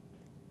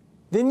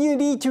 Then you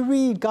need to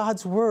read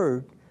God's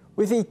Word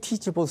with a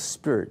teachable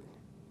spirit.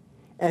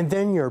 And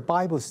then your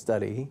Bible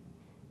study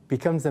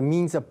becomes a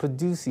means of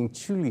producing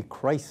truly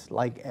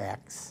Christ-like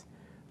acts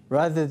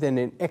rather than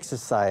an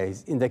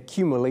exercise in the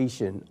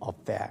accumulation of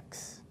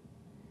facts.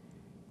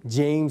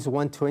 James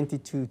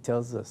 1:22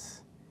 tells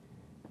us,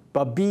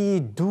 But be ye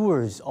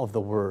doers of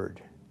the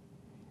word,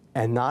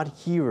 and not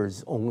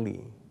hearers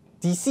only,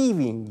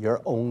 deceiving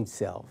your own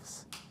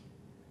selves.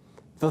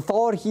 The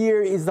thought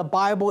here is the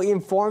Bible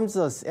informs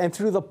us, and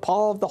through the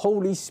power of the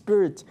Holy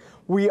Spirit,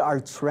 we are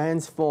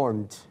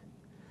transformed.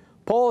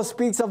 Paul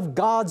speaks of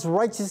God's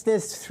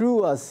righteousness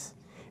through us.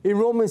 In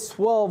Romans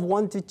 12,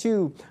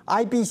 1-2,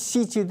 I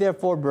beseech you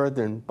therefore,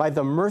 brethren, by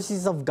the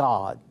mercies of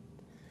God,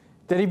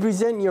 that ye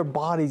present your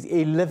bodies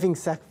a living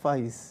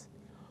sacrifice,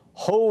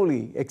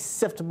 holy,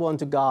 acceptable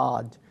unto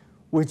God,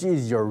 which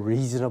is your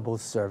reasonable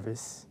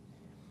service.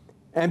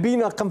 And be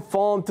not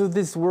conformed to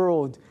this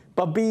world,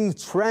 but be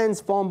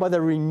transformed by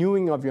the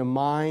renewing of your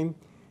mind,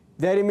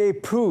 that it may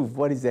prove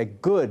what is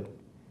that good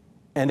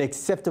and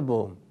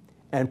acceptable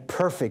and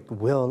perfect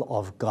will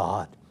of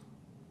God.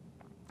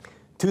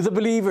 To the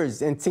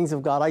believers and saints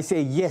of God, I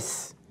say,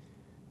 yes,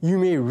 you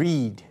may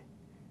read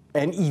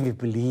and even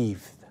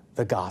believe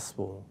the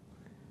gospel.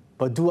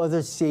 But do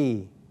others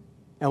say,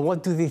 and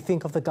what do they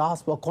think of the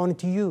gospel according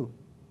to you?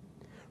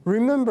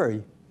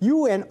 Remember,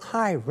 you and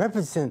I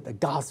represent the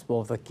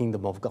gospel of the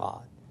kingdom of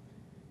God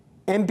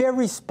and bear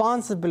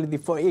responsibility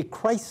for a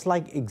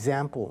Christ-like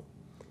example.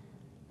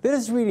 Let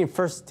us read in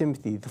 1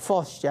 Timothy, the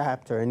 4th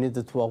chapter, and in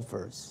the 12th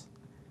verse.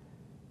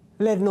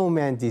 Let no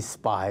man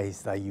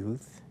despise thy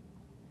youth,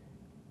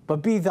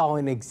 but be thou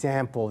an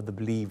example of the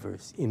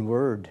believers in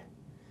word,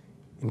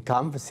 in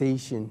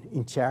conversation,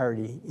 in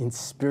charity, in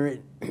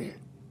spirit,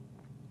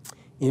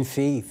 in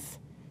faith,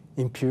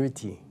 in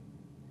purity.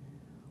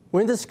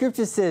 When the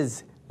scripture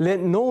says,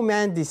 let no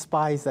man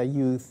despise thy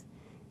youth,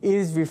 it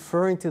is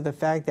referring to the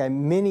fact that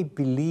many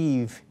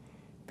believe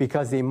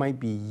because they might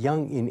be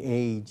young in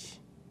age.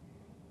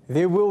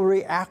 They will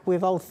react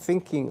without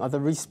thinking of the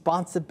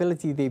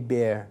responsibility they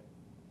bear.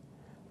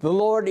 The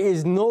Lord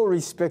is no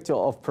respecter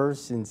of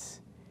persons.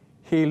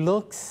 He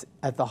looks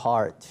at the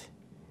heart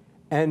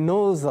and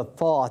knows the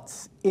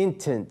thoughts,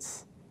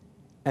 intents,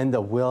 and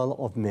the will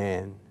of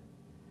man.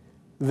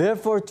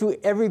 Therefore, to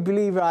every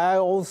believer, I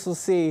also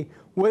say,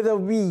 whether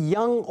we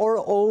young or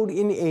old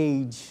in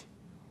age,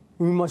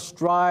 we must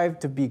strive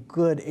to be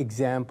good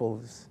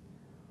examples.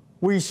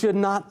 We should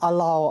not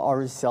allow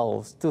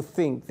ourselves to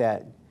think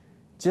that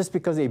just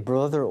because a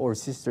brother or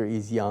sister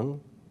is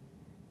young,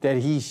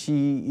 that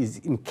she is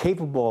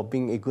incapable of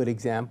being a good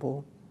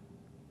example.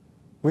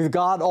 With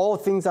God, all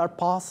things are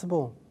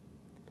possible.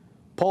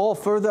 Paul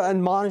further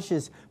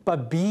admonishes,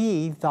 but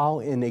be thou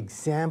an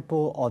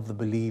example of the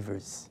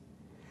believers.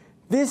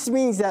 This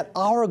means that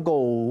our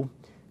goal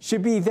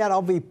should be that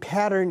of a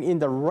pattern in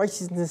the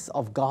righteousness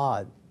of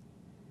God.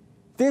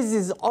 This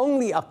is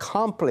only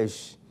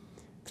accomplished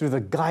through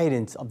the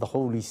guidance of the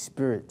Holy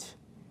Spirit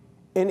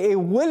and a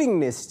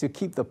willingness to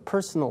keep the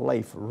personal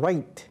life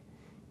right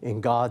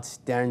in God's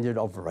standard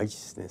of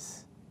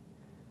righteousness.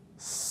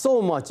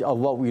 So much of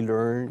what we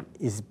learn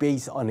is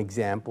based on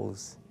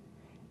examples,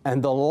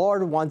 and the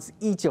Lord wants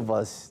each of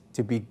us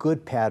to be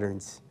good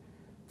patterns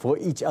for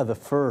each other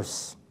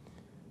first,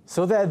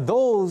 so that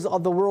those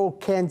of the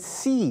world can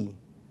see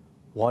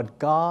what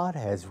God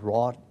has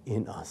wrought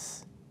in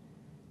us.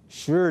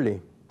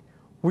 Surely,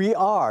 we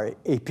are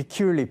a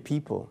peculiar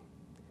people,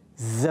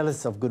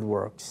 zealous of good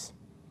works,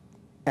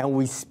 and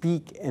we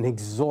speak and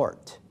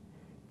exhort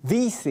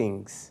these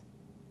things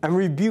and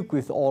rebuke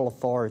with all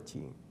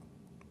authority,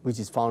 which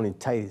is found in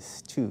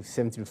Titus 2,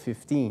 7 through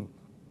 15.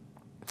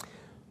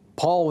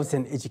 Paul was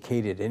an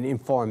educated and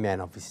informed man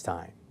of his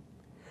time.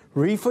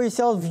 Read for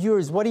yourself,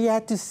 viewers, what he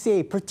had to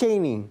say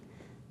pertaining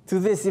to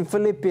this in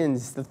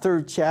Philippians, the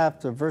 3rd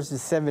chapter,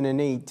 verses 7 and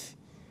 8.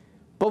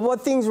 But what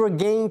things were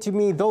gained to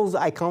me, those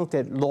I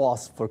counted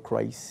loss for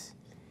Christ.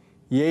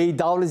 Yea,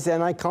 doubtless,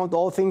 and I count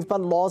all things but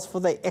loss for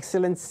the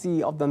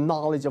excellency of the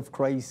knowledge of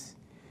Christ,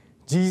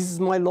 Jesus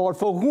my Lord,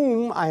 for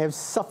whom I have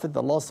suffered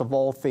the loss of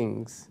all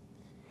things,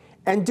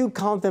 and do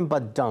count them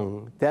but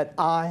dung, that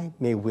I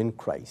may win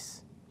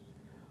Christ.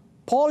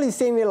 Paul is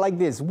saying it like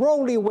this: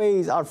 worldly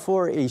ways are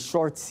for a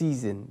short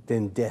season,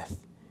 then death.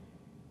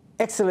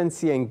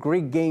 Excellency and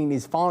great gain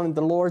is found in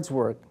the Lord's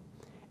work,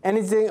 and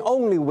is the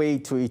only way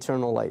to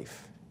eternal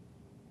life.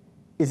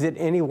 Is it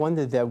any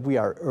wonder that we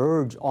are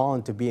urged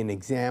on to be an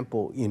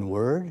example in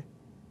word?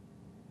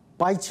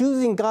 By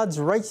choosing God's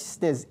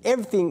righteousness,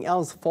 everything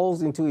else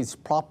falls into its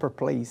proper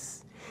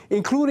place,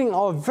 including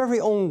our very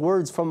own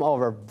words from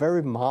our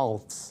very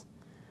mouths.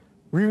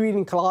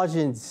 Rereading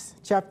Colossians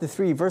chapter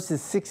 3,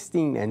 verses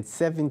 16 and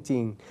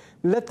 17,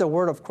 let the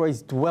word of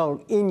Christ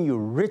dwell in you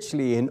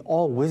richly in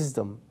all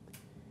wisdom,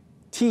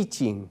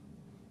 teaching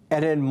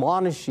and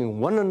admonishing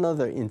one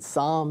another in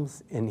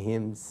psalms and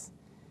hymns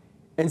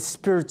and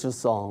spiritual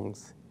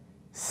songs,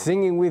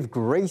 singing with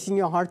grace in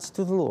your hearts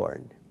to the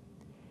Lord.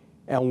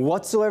 And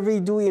whatsoever you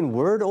do in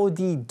word or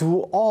deed, do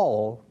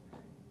all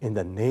in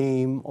the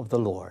name of the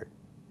Lord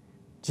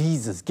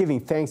Jesus, giving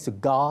thanks to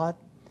God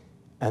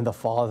and the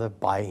Father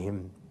by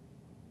him.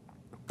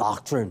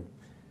 Doctrine,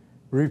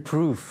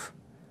 reproof,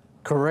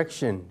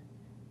 correction,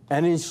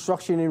 and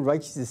instruction in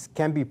righteousness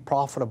can be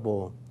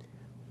profitable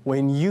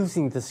when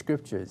using the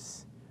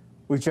scriptures,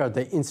 which are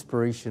the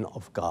inspiration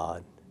of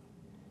God.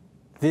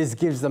 This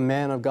gives the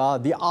man of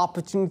God the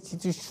opportunity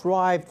to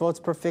strive towards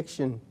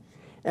perfection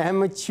and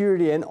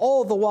maturity, and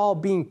all the while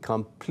being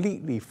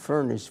completely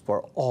furnished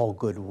for all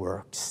good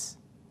works.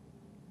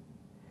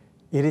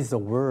 It is the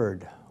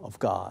word of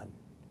God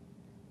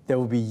that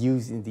will be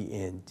used in the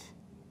end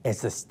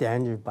as the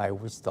standard by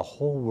which the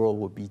whole world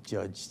will be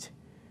judged.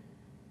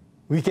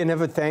 We can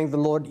never thank the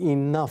Lord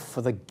enough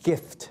for the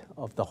gift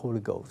of the Holy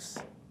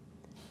Ghost,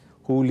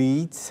 who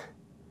leads,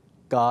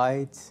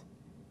 guides,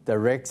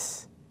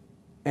 directs,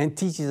 and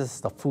teaches us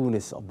the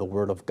fullness of the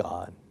Word of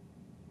God.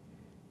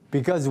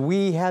 Because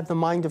we have the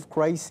mind of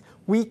Christ,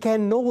 we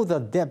can know the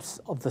depths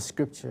of the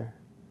Scripture,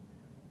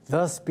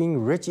 thus being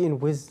rich in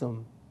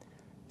wisdom.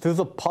 Through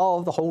the power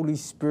of the Holy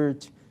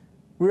Spirit,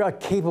 we are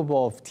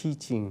capable of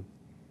teaching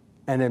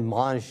and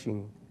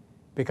admonishing,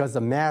 because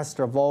the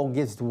Master of all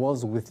gifts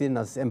dwells within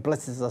us and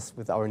blesses us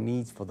with our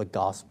needs for the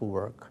gospel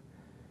work.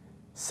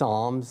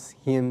 Psalms,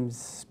 hymns,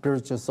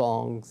 spiritual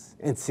songs,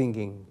 and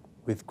singing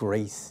with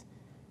grace,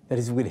 that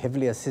is, with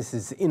heavenly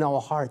assistance in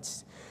our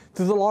hearts,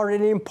 to the Lord,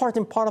 an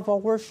important part of our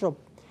worship,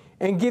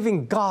 and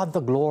giving God the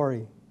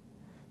glory.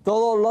 The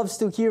Lord loves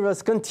to hear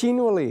us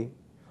continually,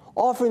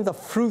 offering the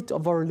fruit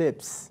of our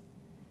lips,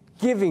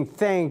 giving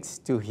thanks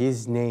to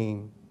his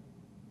name,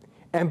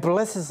 and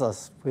blesses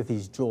us with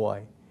his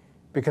joy,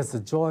 because the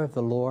joy of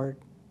the Lord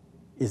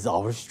is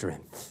our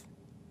strength.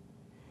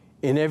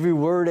 In every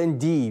word and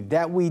deed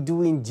that we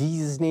do in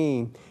Jesus'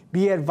 name,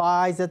 be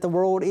advised that the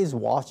world is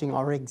watching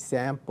our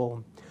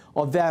example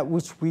of that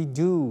which we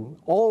do,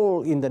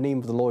 all in the name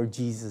of the Lord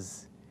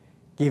Jesus,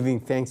 giving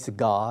thanks to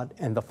God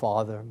and the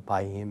Father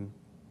by Him.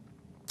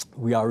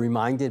 We are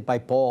reminded by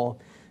Paul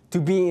to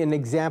be an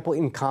example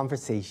in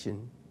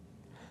conversation.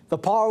 The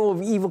power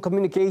of evil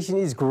communication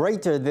is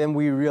greater than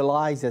we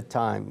realize at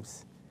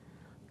times.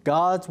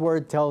 God's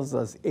word tells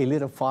us a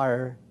little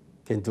fire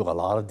can do a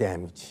lot of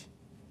damage.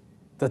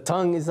 The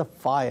tongue is a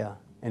fire,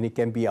 and it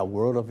can be a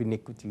world of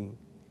iniquity.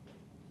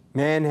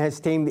 Man has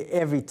tamed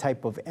every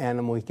type of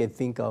animal he can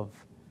think of,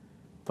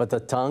 but the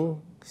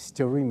tongue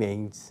still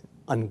remains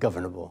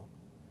ungovernable.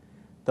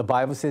 The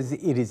Bible says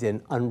it is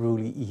an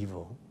unruly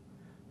evil,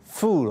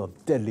 full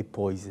of deadly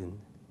poison.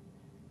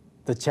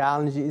 The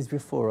challenge is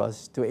before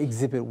us to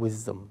exhibit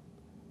wisdom,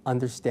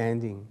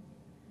 understanding,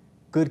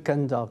 good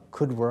conduct,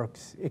 good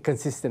works, a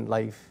consistent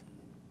life,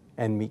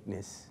 and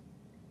meekness.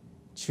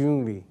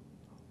 Truly,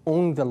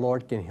 only the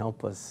Lord can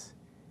help us,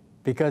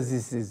 because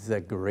this is a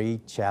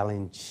great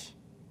challenge.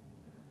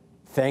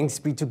 Thanks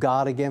be to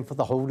God again for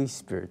the Holy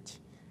Spirit,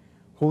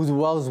 who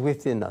dwells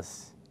within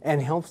us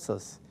and helps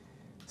us,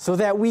 so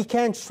that we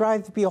can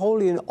strive to be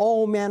holy in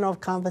all manner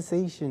of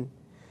conversation.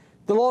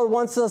 The Lord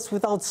wants us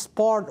without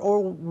spot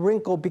or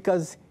wrinkle,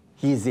 because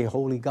He is a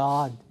holy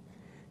God,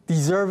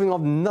 deserving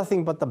of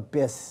nothing but the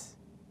best,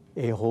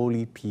 a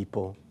holy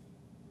people.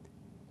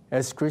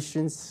 As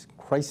Christians,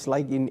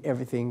 Christ-like in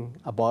everything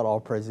about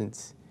our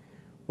presence,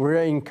 we're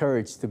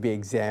encouraged to be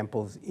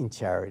examples in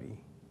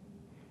charity.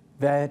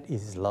 That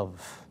is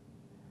love.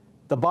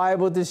 The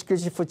Bible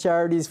description for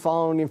charity is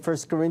found in 1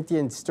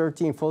 Corinthians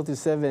 13,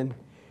 4-7,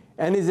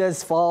 and is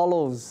as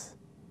follows: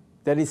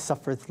 that it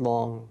suffereth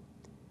long,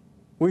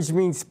 which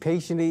means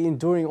patiently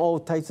enduring all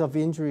types of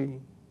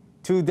injury.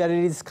 2, that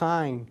it is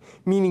kind,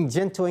 meaning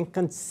gentle and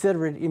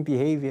considerate in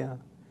behavior.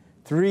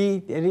 3,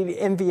 that it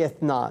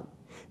envieth not,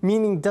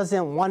 meaning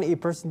doesn't want a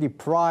person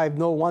deprived,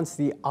 nor wants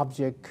the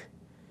object.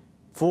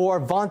 4,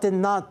 vaunteth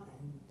not,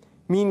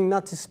 meaning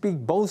not to speak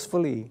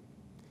boastfully.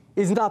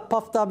 Is not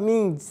puffed up,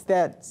 means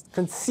that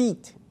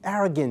conceit,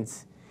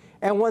 arrogance,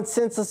 and one's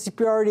sense of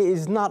superiority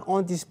is not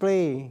on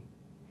display.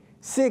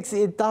 6,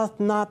 it doth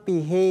not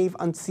behave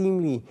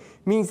unseemly,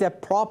 means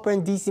that proper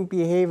and decent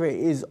behavior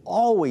is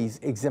always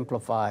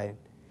exemplified.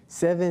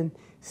 7,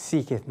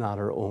 seeketh not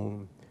her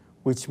own,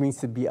 which means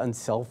to be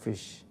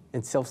unselfish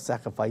and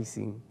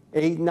self-sacrificing.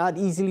 8, not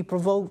easily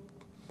provoked,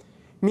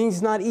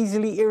 means not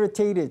easily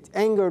irritated,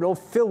 angered, or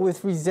filled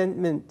with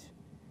resentment.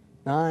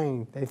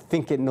 9, that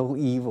thinketh no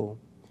evil,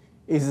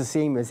 is the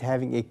same as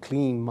having a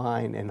clean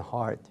mind and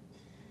heart.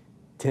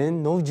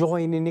 10, no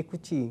joy in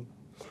iniquity,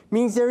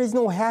 means there is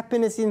no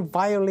happiness in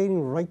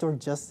violating right or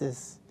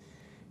justice.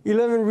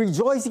 11,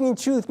 rejoicing in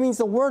truth, means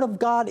the word of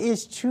God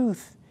is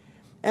truth.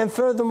 And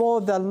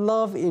furthermore, that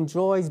love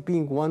enjoys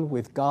being one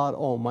with God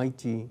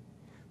Almighty.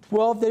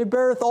 12, that it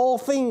beareth all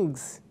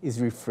things,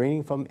 is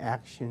refraining from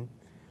action,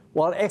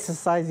 while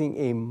exercising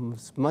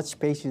as much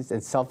patience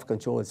and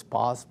self-control as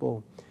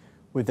possible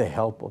with the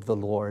help of the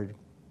Lord.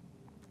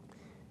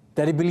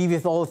 That it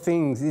believeth all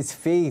things is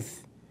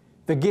faith,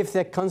 the gift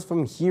that comes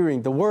from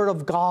hearing the word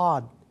of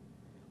God.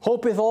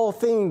 Hopeth all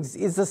things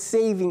is the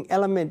saving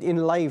element in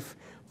life.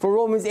 For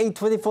Romans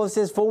 8:24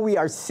 says, for we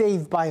are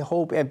saved by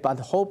hope, but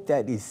hope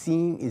that is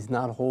seen is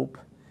not hope.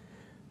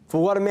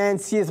 For what a man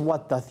seeth,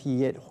 what doth he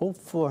yet hope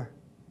for?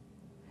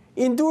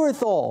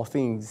 Endureth all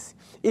things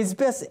is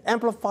best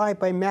amplified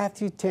by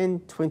Matthew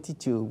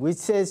 10:22, which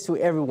says to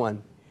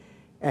everyone,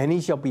 and he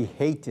shall be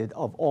hated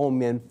of all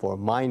men for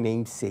my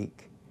name's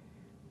sake.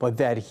 But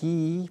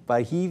he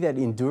that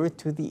endureth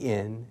to the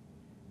end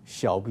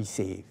shall be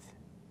saved.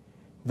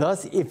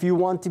 Thus, if you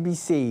want to be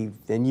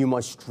saved, then you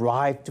must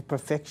strive to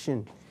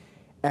perfection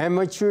and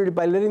maturity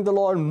by letting the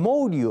Lord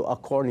mold you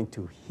according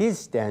to His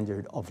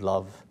standard of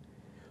love,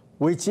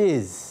 which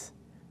is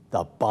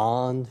the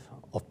bond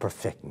of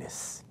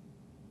perfectness.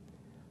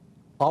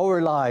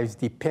 Our lives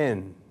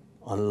depend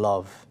on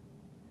love,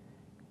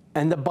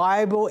 and the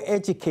Bible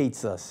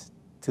educates us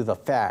to the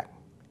fact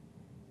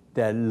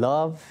that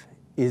love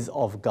is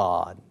of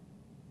God,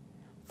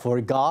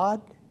 for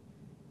God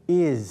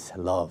is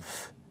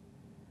love.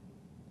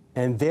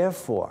 And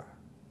therefore,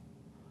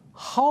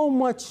 how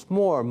much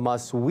more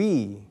must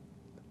we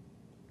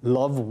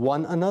love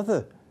one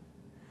another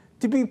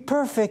to be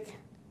perfect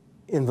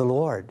in the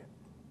Lord?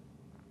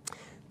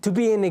 To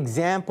be an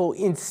example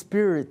in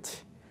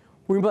spirit,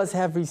 we must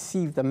have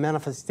received the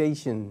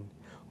manifestation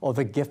of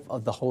the gift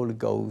of the Holy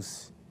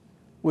Ghost,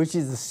 which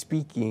is the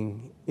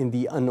speaking in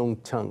the unknown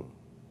tongue,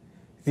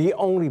 the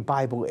only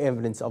Bible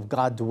evidence of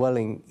God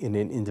dwelling in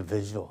an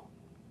individual.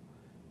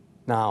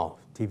 Now,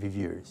 TV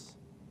viewers,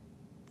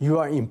 you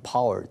are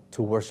empowered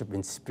to worship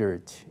in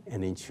spirit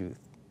and in truth.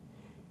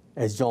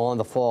 As John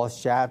the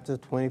 4th chapter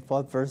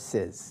 24th verse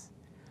says,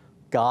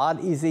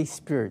 God is a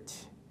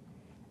spirit,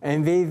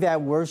 and they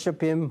that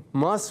worship Him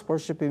must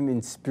worship Him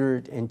in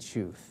spirit and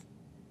truth.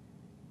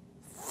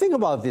 Think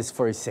about this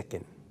for a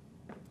second.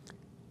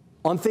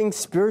 On things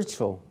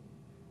spiritual,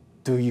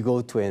 do you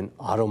go to an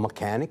auto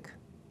mechanic?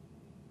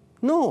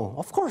 No,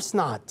 of course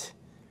not.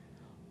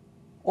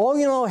 All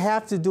you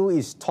have to do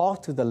is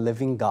talk to the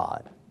living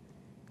God,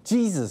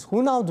 Jesus,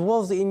 who now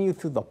dwells in you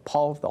through the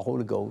power of the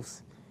Holy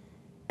Ghost,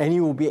 and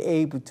you will be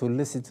able to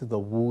listen to the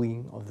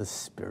wooing of the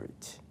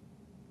Spirit.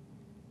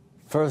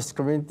 1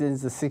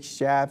 Corinthians, the 6th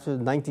chapter,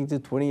 19 to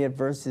 28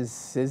 verses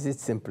says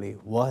it simply,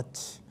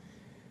 what?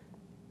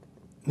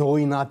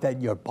 Knowing not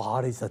that your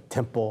body is a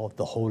temple of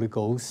the Holy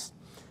Ghost,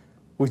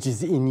 which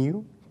is in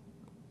you,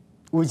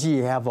 which ye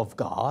have of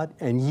God,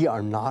 and ye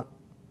are not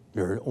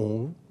your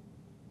own?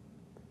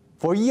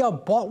 For ye are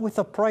bought with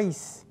a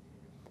price.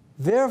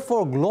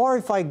 Therefore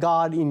glorify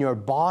God in your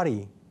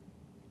body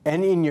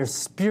and in your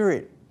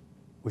spirit,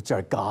 which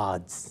are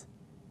God's.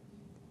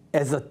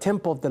 As a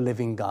temple of the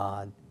living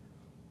God,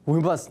 we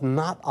must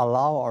not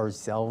allow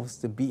ourselves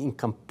to be in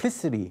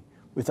complicity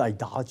with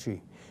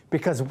idolatry,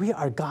 because we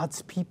are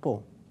God's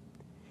people.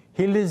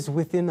 He lives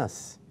within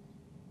us,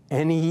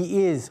 and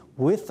He is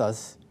with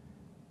us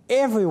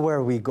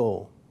everywhere we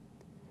go.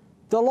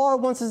 The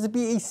Lord wants us to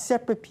be a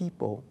separate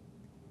people,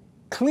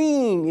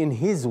 clean in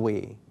His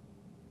way,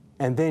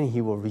 and then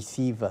He will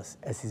receive us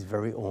as His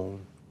very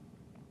own.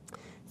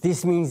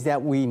 This means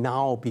that we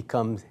now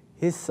become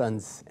His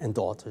sons and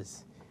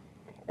daughters,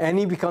 and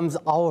He becomes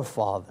our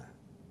Father.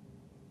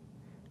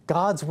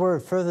 God's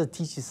Word further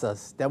teaches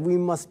us that we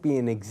must be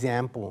an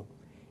example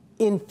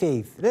in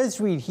faith. Let's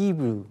read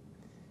Hebrews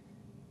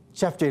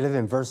chapter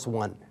 11, verse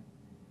 1.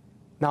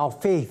 Now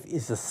faith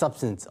is the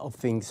substance of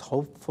things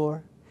hoped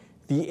for,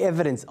 the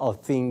evidence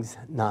of things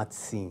not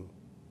seen.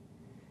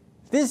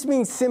 This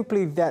means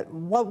simply that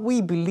what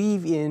we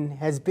believe in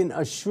has been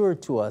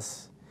assured to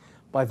us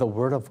by the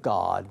Word of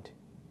God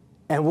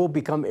and will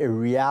become a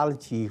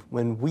reality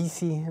when we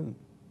see Him.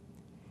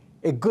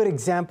 A good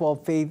example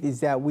of faith is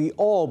that we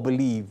all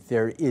believe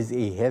there is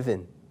a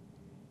heaven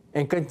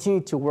and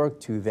continue to work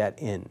to that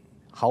end.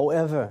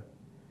 However,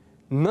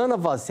 none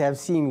of us have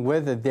seen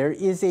whether there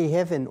is a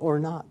heaven or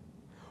not.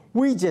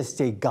 We just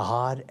take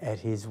God at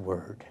His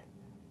word.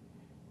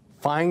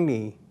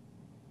 Finally,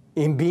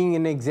 in being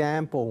an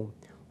example,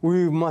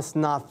 we must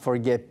not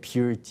forget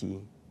purity.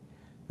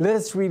 Let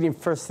us read in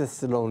 1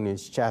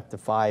 Thessalonians chapter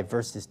 5,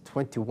 verses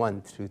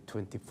 21 through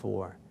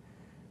 24,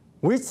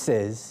 which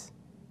says,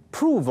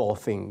 prove all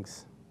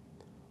things,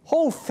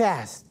 hold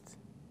fast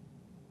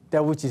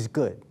that which is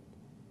good,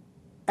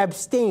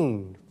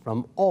 abstain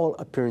from all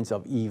appearance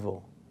of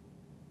evil,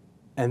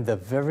 and the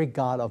very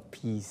God of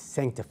peace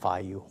sanctify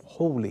you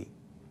wholly.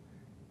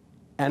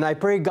 And I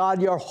pray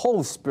God your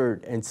whole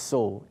spirit and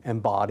soul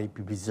and body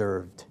be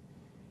preserved,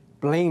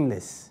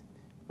 blameless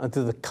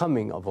unto the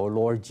coming of our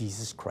Lord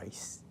Jesus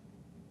Christ.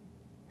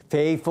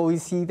 Faithful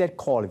is He that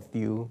calleth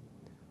you,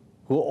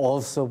 who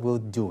also will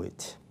do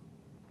it.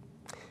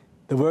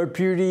 The word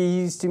purity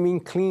used to mean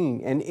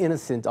clean and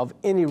innocent of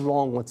any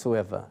wrong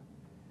whatsoever.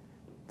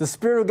 The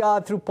Spirit of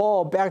God through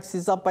Paul backs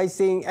this up by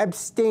saying,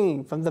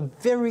 abstain from the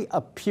very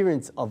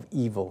appearance of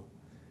evil.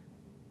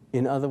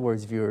 In other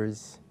words,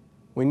 viewers,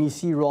 when you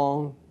see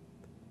wrong,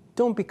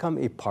 don't become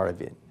a part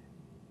of it.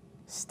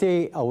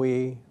 Stay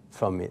away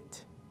from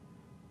it.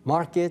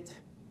 Mark it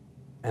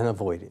and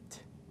avoid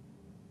it.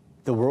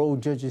 The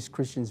world judges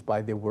Christians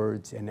by their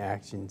words and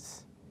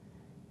actions,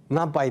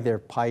 not by their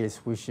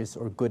pious wishes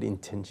or good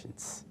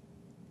intentions.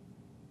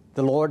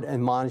 The Lord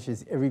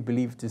admonishes every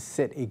believer to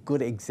set a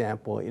good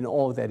example in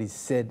all that is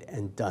said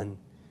and done.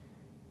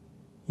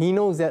 He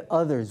knows that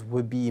others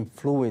would be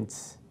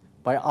influenced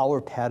by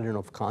our pattern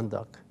of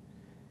conduct.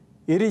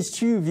 It is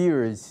true,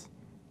 viewers,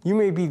 you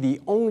may be the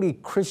only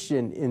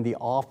Christian in the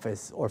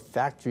office or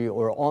factory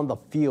or on the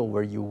field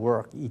where you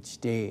work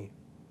each day.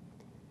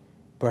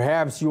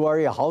 Perhaps you are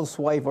a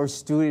housewife or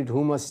student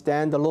who must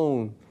stand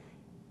alone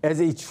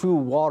as a true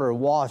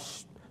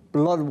water-washed,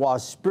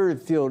 blood-washed,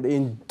 Spirit-filled,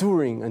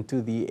 enduring unto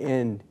the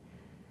end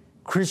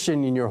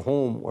Christian in your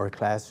home or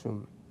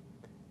classroom.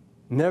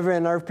 Never,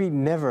 and I repeat,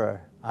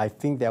 never, I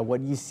think that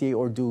what you say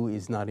or do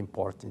is not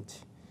important.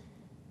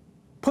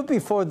 Put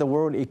before the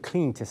world a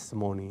clean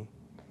testimony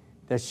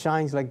that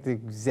shines like the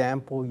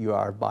example you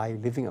are by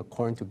living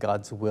according to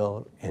God's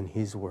will and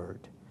His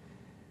word.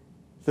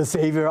 The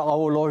Savior,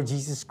 our Lord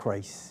Jesus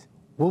Christ,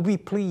 will be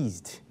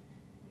pleased,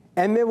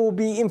 and they will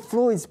be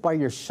influenced by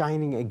your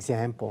shining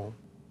example.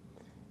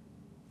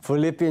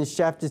 Philippians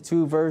chapter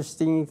 2, verse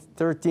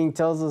 13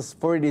 tells us,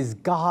 for it is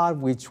God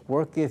which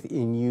worketh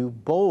in you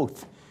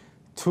both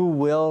to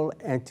will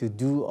and to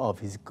do of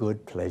His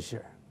good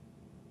pleasure.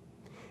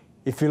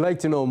 If you'd like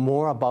to know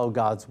more about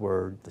God's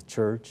Word, the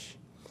church,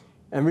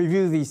 and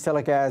review the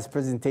telecast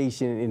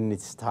presentation in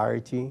its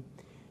entirety,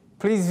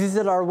 please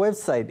visit our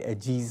website at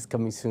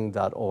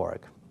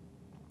JesusComingSoon.org.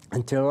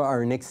 Until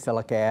our next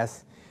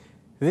telecast,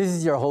 this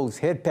is your host,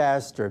 Head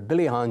Pastor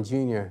Billy Hahn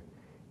Jr.,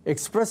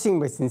 expressing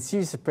my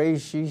sincere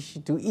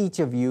appreciation to each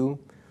of you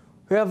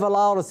who have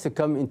allowed us to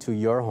come into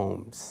your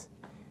homes.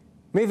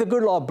 May the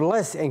good Lord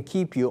bless and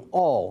keep you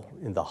all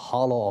in the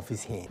hollow of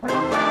His hand.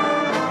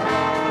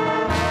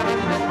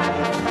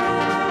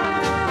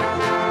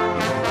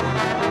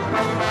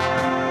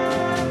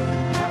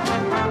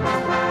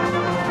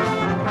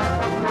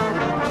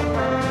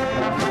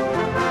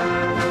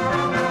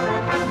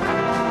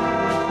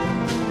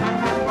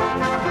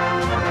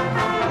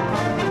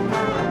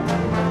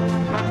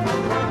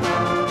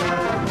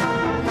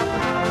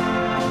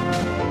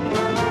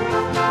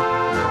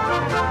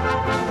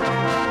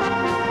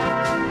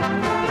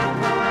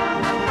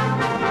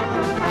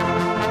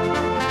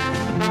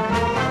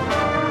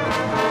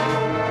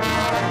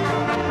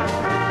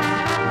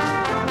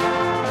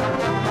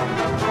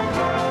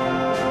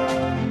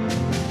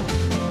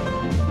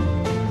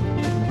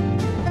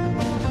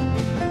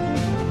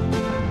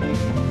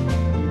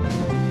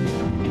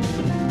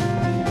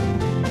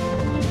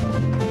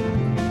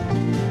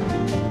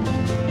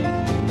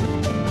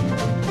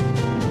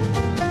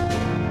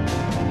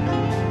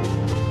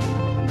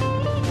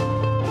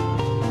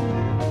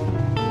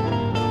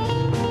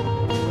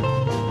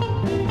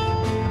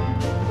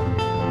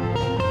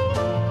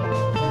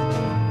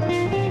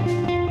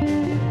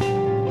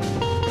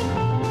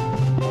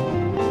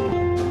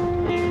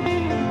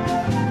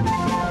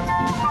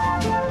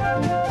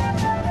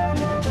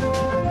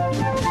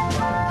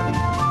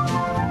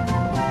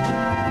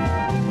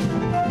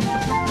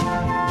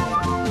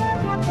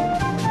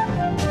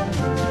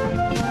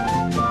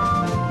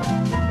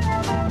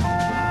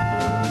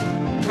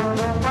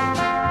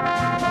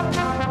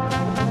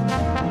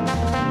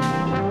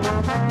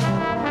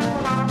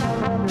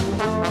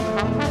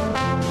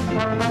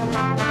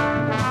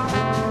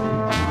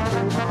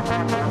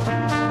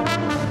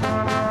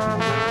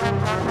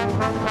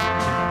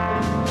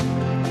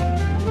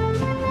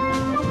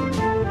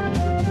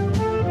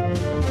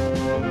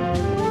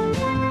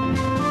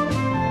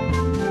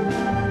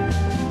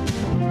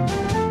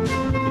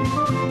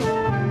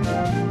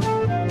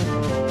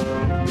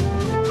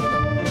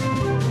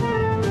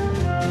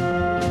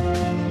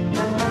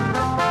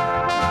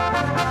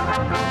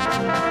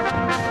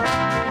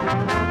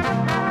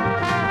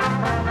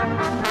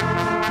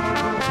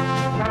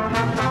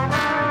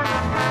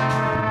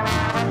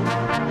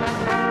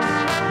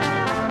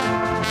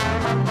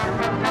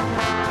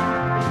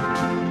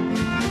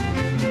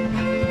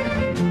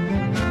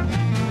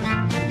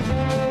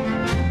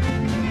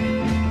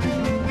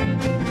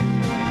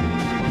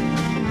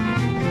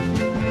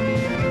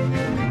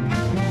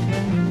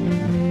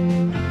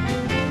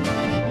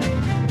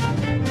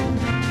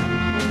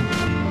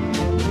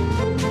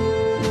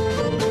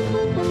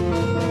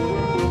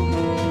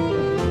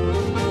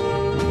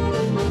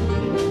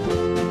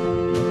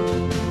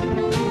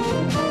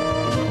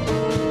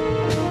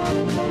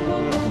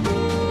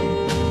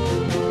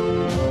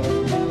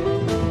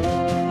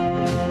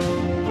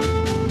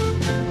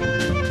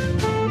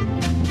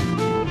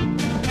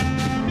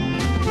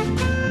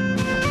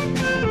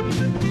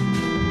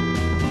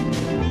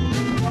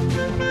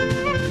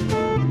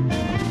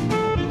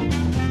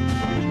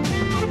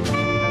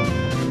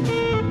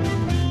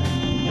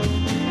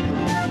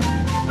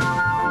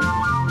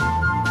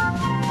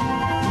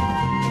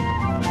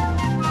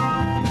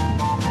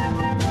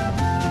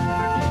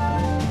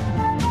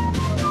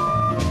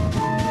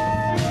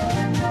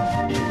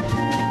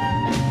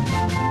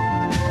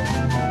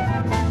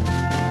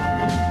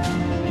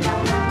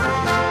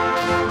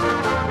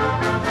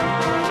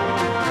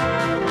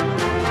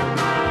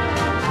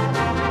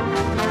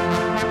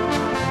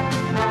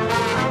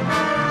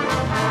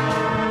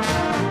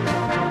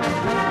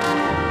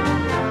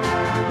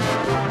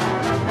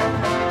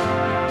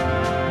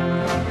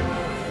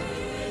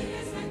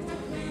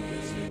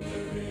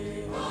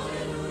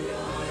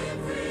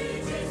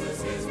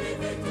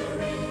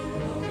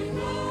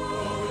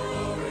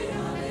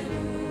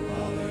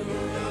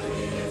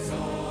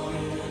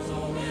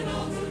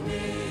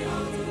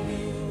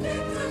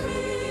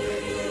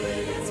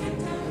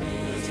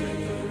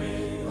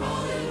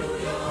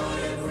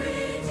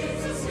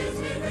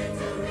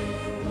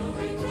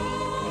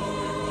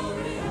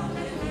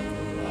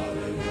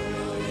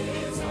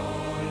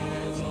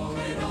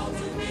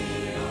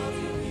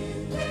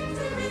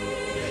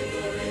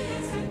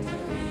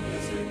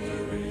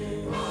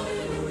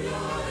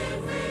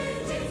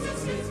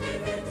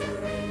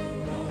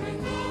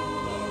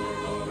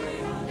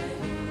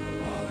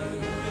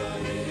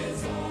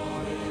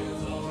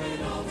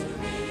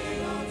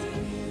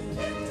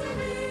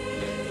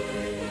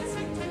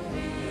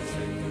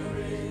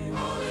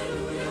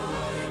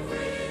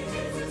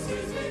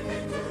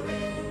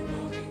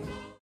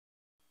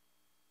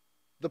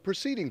 The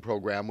preceding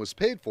program was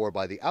paid for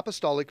by the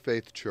Apostolic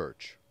Faith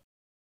Church.